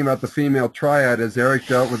 talking about the female triad, has Eric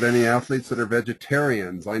dealt with any athletes that are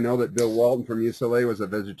vegetarians? I know that Bill Walton from UCLA was a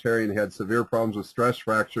vegetarian and had severe problems with stress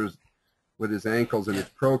fractures with his ankles in his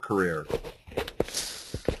pro career.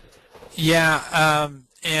 Yeah,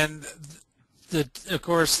 and of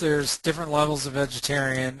course, there's different levels of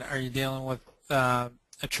vegetarian. Are you dealing with a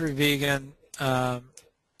true vegan,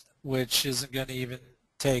 which isn't going to even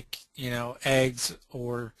take, eggs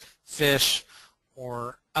or fish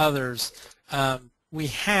or others? We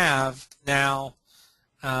have now,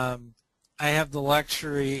 I have the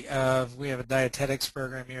luxury of, we have a dietetics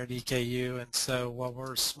program here at EKU, and so while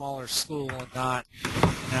we're a smaller school and not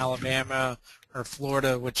in Alabama or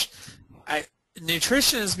Florida, which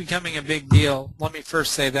nutrition is becoming a big deal. Let me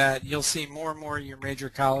first say that you'll see more and more of your major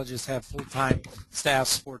colleges have full-time staff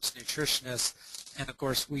sports nutritionists, and of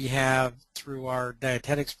course we have, through our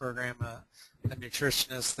dietetics program, a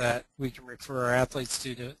nutritionist that we can refer our athletes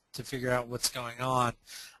to figure out what's going on.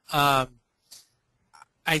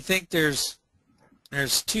 I think there's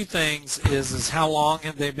two things. Is how long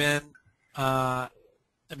have they been a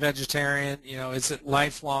vegetarian? Is it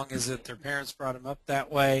lifelong? Is it their parents brought them up that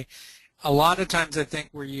way? A lot of times I think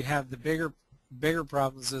where you have the bigger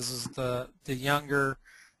problems is the younger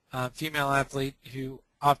female athlete who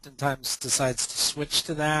oftentimes decides to switch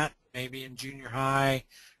to that, maybe in junior high,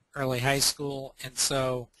 early high school, and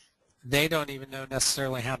so they don't even know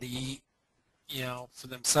necessarily how to eat, for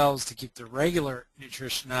themselves to keep their regular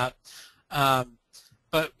nutrition up.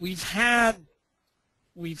 But we've had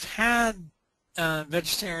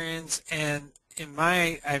vegetarians, and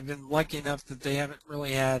I've been lucky enough that they haven't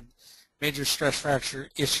really had major stress fracture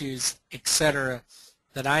issues, etc.,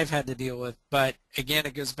 that I've had to deal with. But again,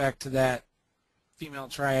 it goes back to that female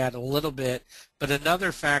triad a little bit. But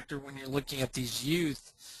another factor when you're looking at these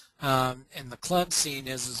youth in the club scene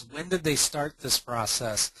is when did they start this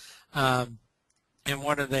process, and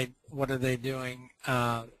what are they doing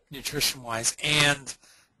nutrition-wise? And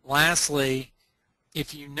lastly,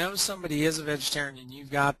 if you know somebody is a vegetarian and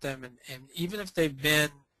you've got them, and even if they've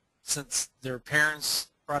been since their parents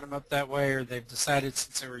brought them up that way, or they've decided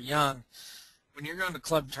since they were young, when you're going to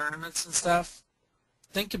club tournaments and stuff,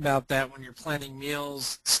 think about that when you're planning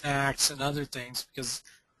meals, snacks, and other things, because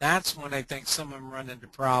that's when I think some of them run into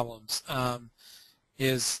problems. Are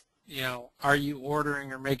you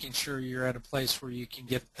ordering or making sure you're at a place where you can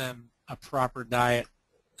get them a proper diet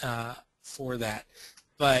for that?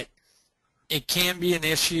 But it can be an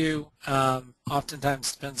issue.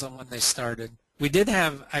 Oftentimes depends on when they started. We did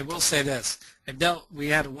have, I will say this, we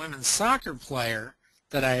had a women's soccer player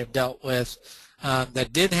that I have dealt with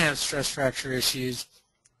that did have stress fracture issues,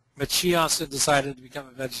 but she also decided to become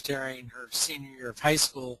a vegetarian her senior year of high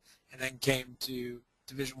school, and then came to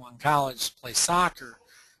Division I college to play soccer,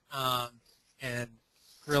 and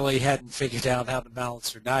really hadn't figured out how to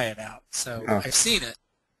balance her diet out. So I've seen it.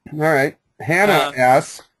 All right. Hannah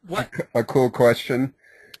asks a cool question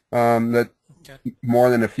that more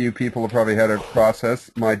than a few people have probably had to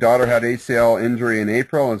process. My daughter had ACL injury in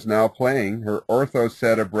April and is now playing. Her ortho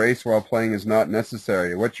said a brace while playing is not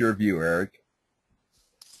necessary. What's your view, Eric?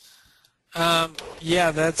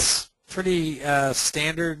 Yeah, that's pretty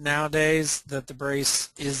standard nowadays, that the brace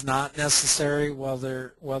is not necessary while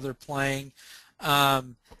they're playing.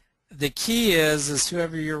 The key is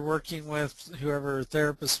whoever you're working with, whoever a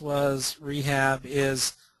therapist was, rehab,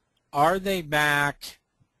 is are they back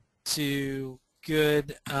to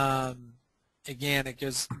good, again, it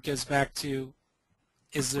goes back to,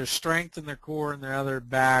 is there strength in their core and their other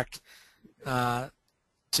back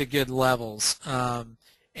to good levels?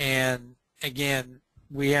 And again,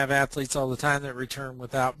 we have athletes all the time that return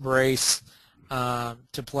without brace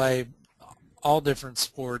to play all different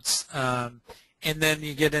sports. And then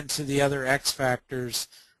you get into the other X factors.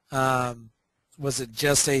 Was it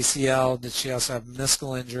just ACL? Did she also have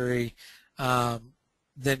meniscal injury?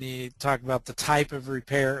 Then you talk about the type of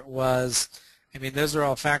repair it was. I mean, those are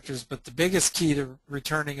all factors, but the biggest key to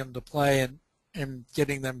returning them to play and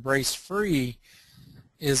getting them brace free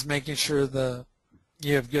is making sure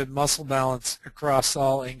you have good muscle balance across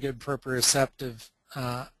all and good proprioceptive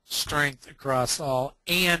strength across all.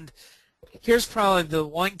 And here's probably the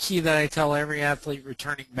one key that I tell every athlete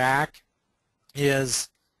returning back is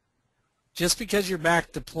just because you're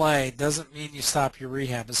back to play doesn't mean you stop your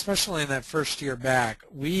rehab, especially in that first year back.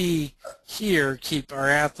 We here keep our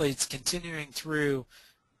athletes continuing through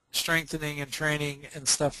strengthening and training and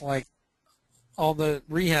stuff, like all the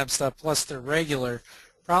rehab stuff plus their regular,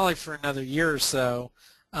 probably for another year or so,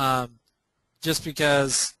 just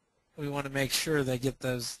because we want to make sure they get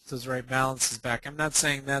those right balances back. I'm not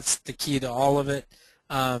saying that's the key to all of it.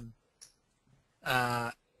 How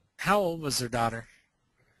old was their daughter?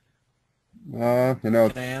 Can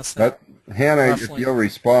I ask that? Hannah, roughly? If you'll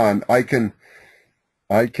respond, I can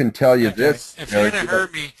tell you this. If Hannah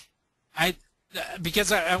heard me,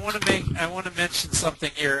 because I want to mention something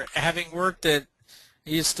here. Having I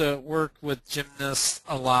used to work with gymnasts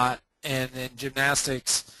a lot, and in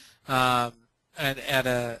gymnastics, at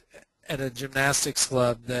a gymnastics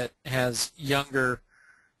club that has younger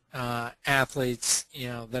athletes,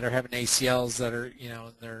 that are having ACLs that are,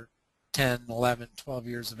 in their 10, 11, 12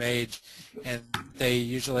 years of age, and they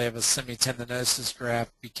usually have a semitendinosis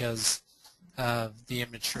graft because of the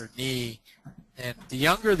immature knee. And the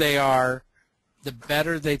younger they are, the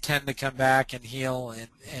better they tend to come back and heal,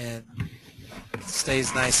 and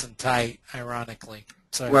stays nice and tight, ironically.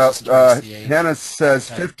 So well, Hannah says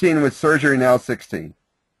 15 with surgery, now 16.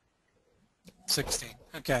 16.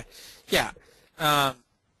 Okay. Yeah.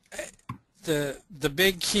 The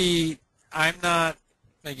big key, I'm not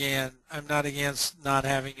against not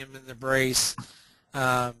having him in the brace.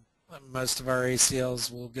 Most of our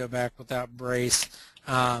ACLs will go back without brace.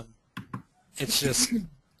 It's just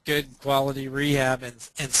good quality rehab and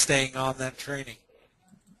staying on that training.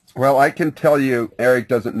 Well, I can tell you, Eric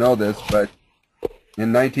doesn't know this, but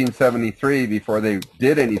in 1973, before they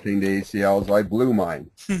did anything to ACLs, I blew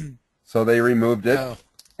mine. So they removed it,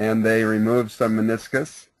 and they removed some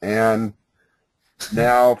meniscus, and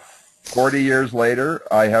now 40 years later,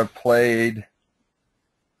 I have played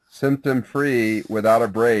symptom-free without a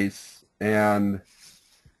brace, and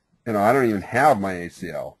I don't even have my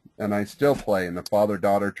ACL, and I still play in the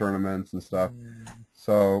father-daughter tournaments and stuff.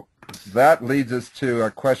 So that leads us to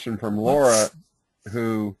a question from Laura,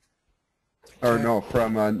 from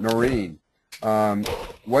Noreen.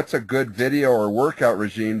 What's a good video or workout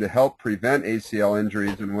regime to help prevent ACL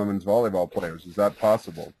injuries in women's volleyball players? Is that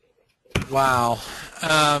possible? Wow.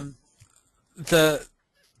 That's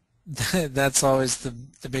always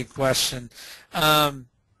the big question.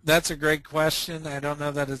 That's a great question. I don't know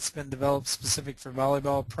that it's been developed specific for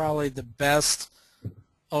volleyball. Probably the best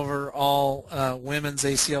overall women's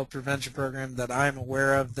ACL prevention program that I'm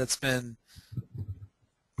aware of that's been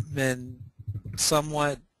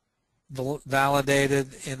somewhat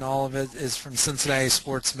validated in all of it is from Cincinnati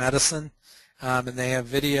Sports Medicine, and they have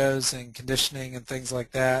videos and conditioning and things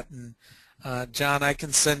like that. And John, I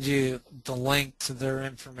can send you the link to their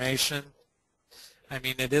information. I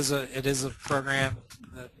mean, it is a program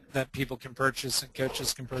that people can purchase and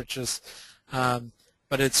coaches can purchase,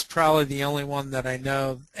 but it's probably the only one that I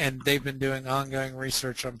know, and they've been doing ongoing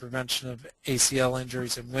research on prevention of ACL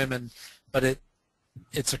injuries in women, but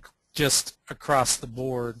it's just across the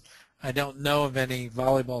board. I don't know of any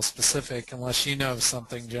volleyball specific, unless you know of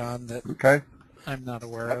something, John, that okay. I'm not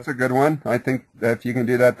aware of. That's a good one. I think that if you can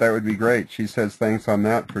do that, that would be great. She says thanks on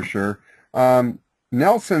that for sure.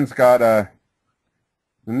 Nelson's got a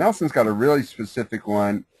really specific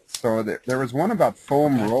one. So there was one about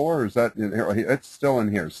foam roller. Is that in here? It's still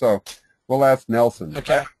in here. So we'll ask Nelson.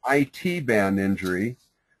 Okay. IT band injury.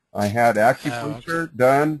 I had acupuncture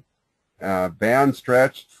done, band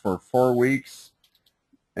stretched for 4 weeks.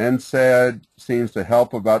 NSAID seems to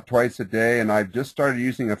help about twice a day, and I've just started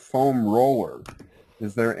using a foam roller.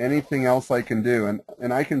 Is there anything else I can do?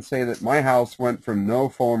 And I can say that my house went from no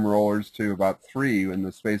foam rollers to about 3 in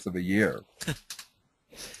the space of a year.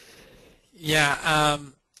 Yeah,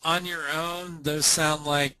 on your own, those sound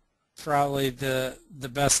like probably the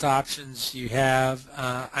best options you have.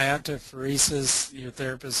 Iontophoresis, your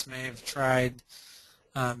therapist may have tried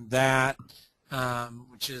that,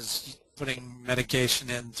 which is putting medication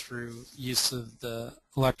in through use of the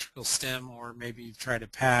electrical stim, or maybe you've tried a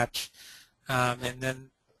patch. And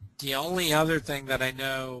then the only other thing that I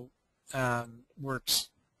know works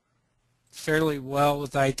fairly well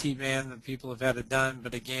with IT band that people have had it done,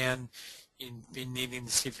 but again, you'd be needing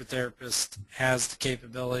to see if your therapist has the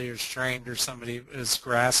capability or is trained, or somebody is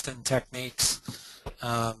Graston techniques.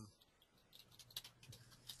 But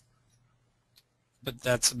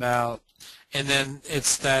that's about, and then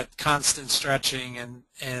it's that constant stretching and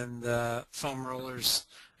foam rollers.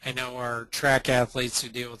 I know our track athletes who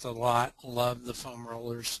deal with it a lot love the foam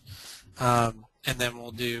rollers. And then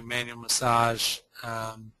we'll do manual massage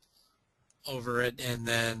over it, and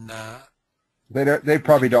then they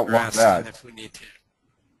probably don't want that if we need to.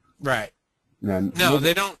 Right. No,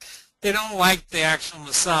 they don't. They don't like the actual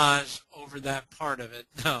massage over that part of it.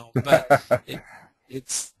 No, but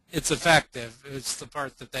it's effective. It's the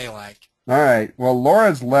part that they like. All right. Well,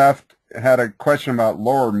 Laura's had a question about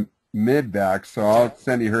lower mid back, so I'll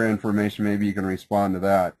send you her information. Maybe you can respond to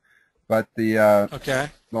that. But the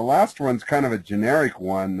last one's kind of a generic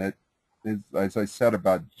one that is, as I said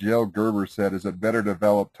about Jill Gerber said, is it better to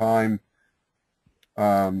develop more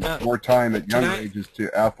time at younger ages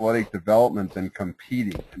to athletic development than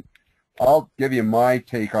competing? And I'll give you my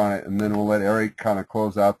take on it, and then we'll let Eric kind of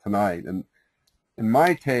close out tonight. And in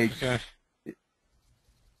my take,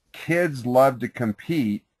 kids love to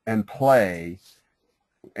compete and play,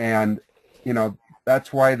 and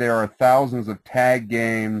that's why there are thousands of tag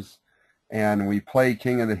games, and we play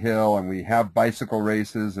King of the Hill, and we have bicycle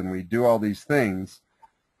races, and we do all these things.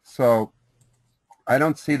 So I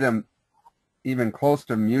don't see them even close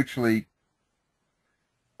to mutually,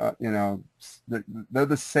 they're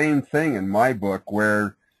the same thing in my book,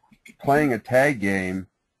 where playing a tag game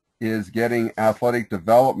is getting athletic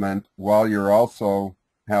development while you're also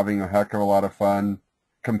having a heck of a lot of fun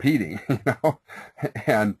competing,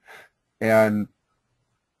 and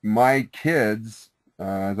my kids,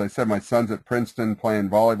 as I said, my son's at Princeton playing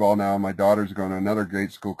volleyball now. My daughter's going to another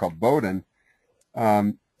great school called Bowdoin.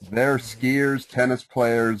 They're skiers, tennis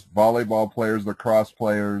players, volleyball players, lacrosse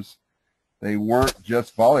players. They weren't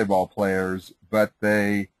just volleyball players, but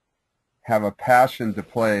they have a passion to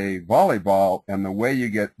play volleyball. And the way you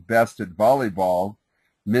get best at volleyball,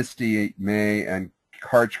 Misty May and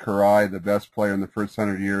Karch Karai, the best player in the first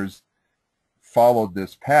 100 years, followed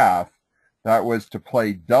this path. That was to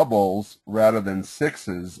play doubles rather than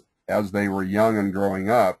sixes as they were young and growing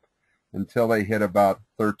up until they hit about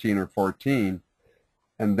 13 or 14.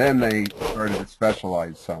 and then they started to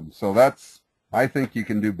specialize some. So that's, I think you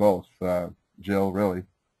can do both, Jill, really.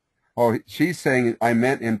 Oh, she's saying I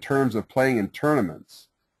meant in terms of playing in tournaments.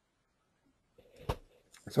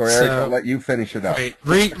 So Eric, I'll let you finish it up. Wait,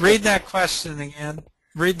 read that question again.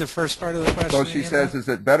 Read the first part of the question. So she says, is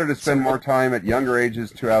it better to spend more time at younger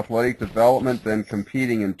ages to athletic development than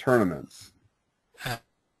competing in tournaments?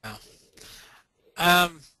 No.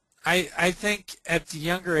 I think at the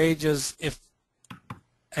younger ages,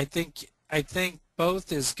 I think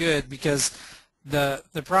both is good, because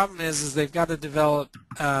the problem is they've got to develop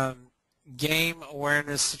game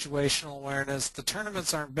awareness, situational awareness. The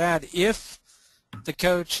tournaments aren't bad if the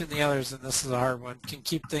coach and the others, and this is a hard one, can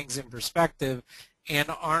keep things in perspective and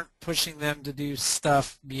aren't pushing them to do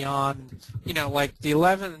stuff beyond, like the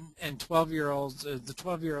 11 and 12-year-olds, the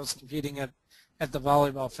 12-year-olds competing at the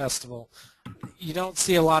volleyball festival. You don't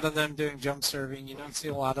see a lot of them doing jump serving. You don't see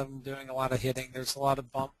a lot of them doing a lot of hitting. There's a lot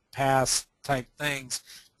of bump pass type things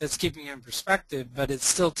that's keeping in perspective, but it's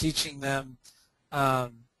still teaching them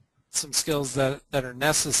some skills that are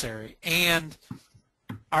necessary. And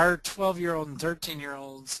our 12-year-old and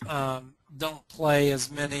 13-year-olds don't play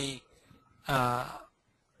as many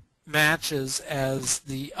matches as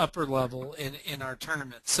the upper level in our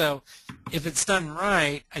tournament. So if it's done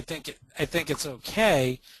right, I think it's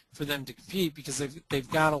okay for them to compete, because they've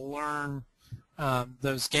got to learn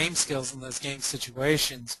those game skills and those game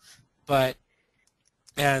situations. But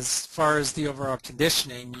as far as the overall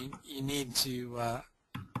conditioning, you need to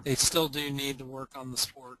they still do need to work on the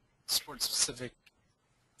sport specific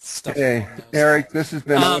stuff. Hey, Eric, this has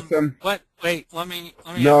been awesome. What? Wait, let me.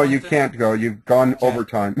 No, you can't go. You've gone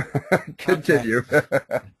overtime. Continue. All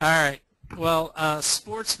right. Well,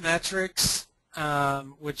 sports metrics,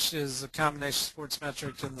 which is a combination of sports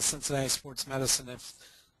metrics and the Cincinnati Sports Medicine. If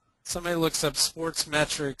somebody looks up sports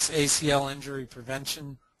metrics ACL injury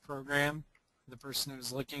prevention program, the person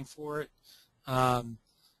who's looking for it,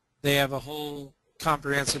 they have a whole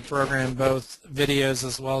comprehensive program, both videos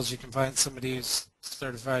as well as you can find somebody who's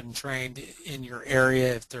certified and trained in your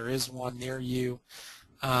area if there is one near you.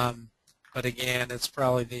 But again, it's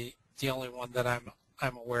probably the only one that I'm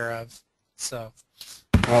aware of. So,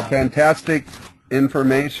 well, fantastic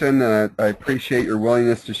information. I appreciate your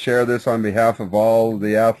willingness to share this on behalf of all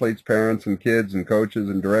the athletes, parents, and kids, and coaches,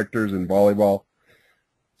 and directors in volleyball.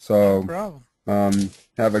 So, no problem.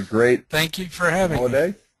 Have a great thank you for having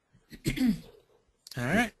holiday. All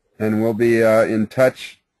right. And we'll be in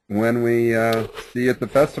touch when we see you at the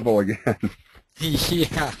festival again.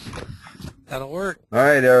 Yeah, that'll work. All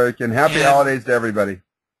right, Eric, and happy holidays to everybody.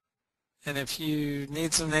 And if you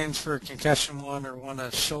need some names for a concussion one or want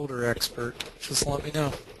a shoulder expert, just let me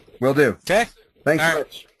know. Will do. Okay? Thanks All so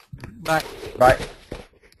right. much. Bye. Bye.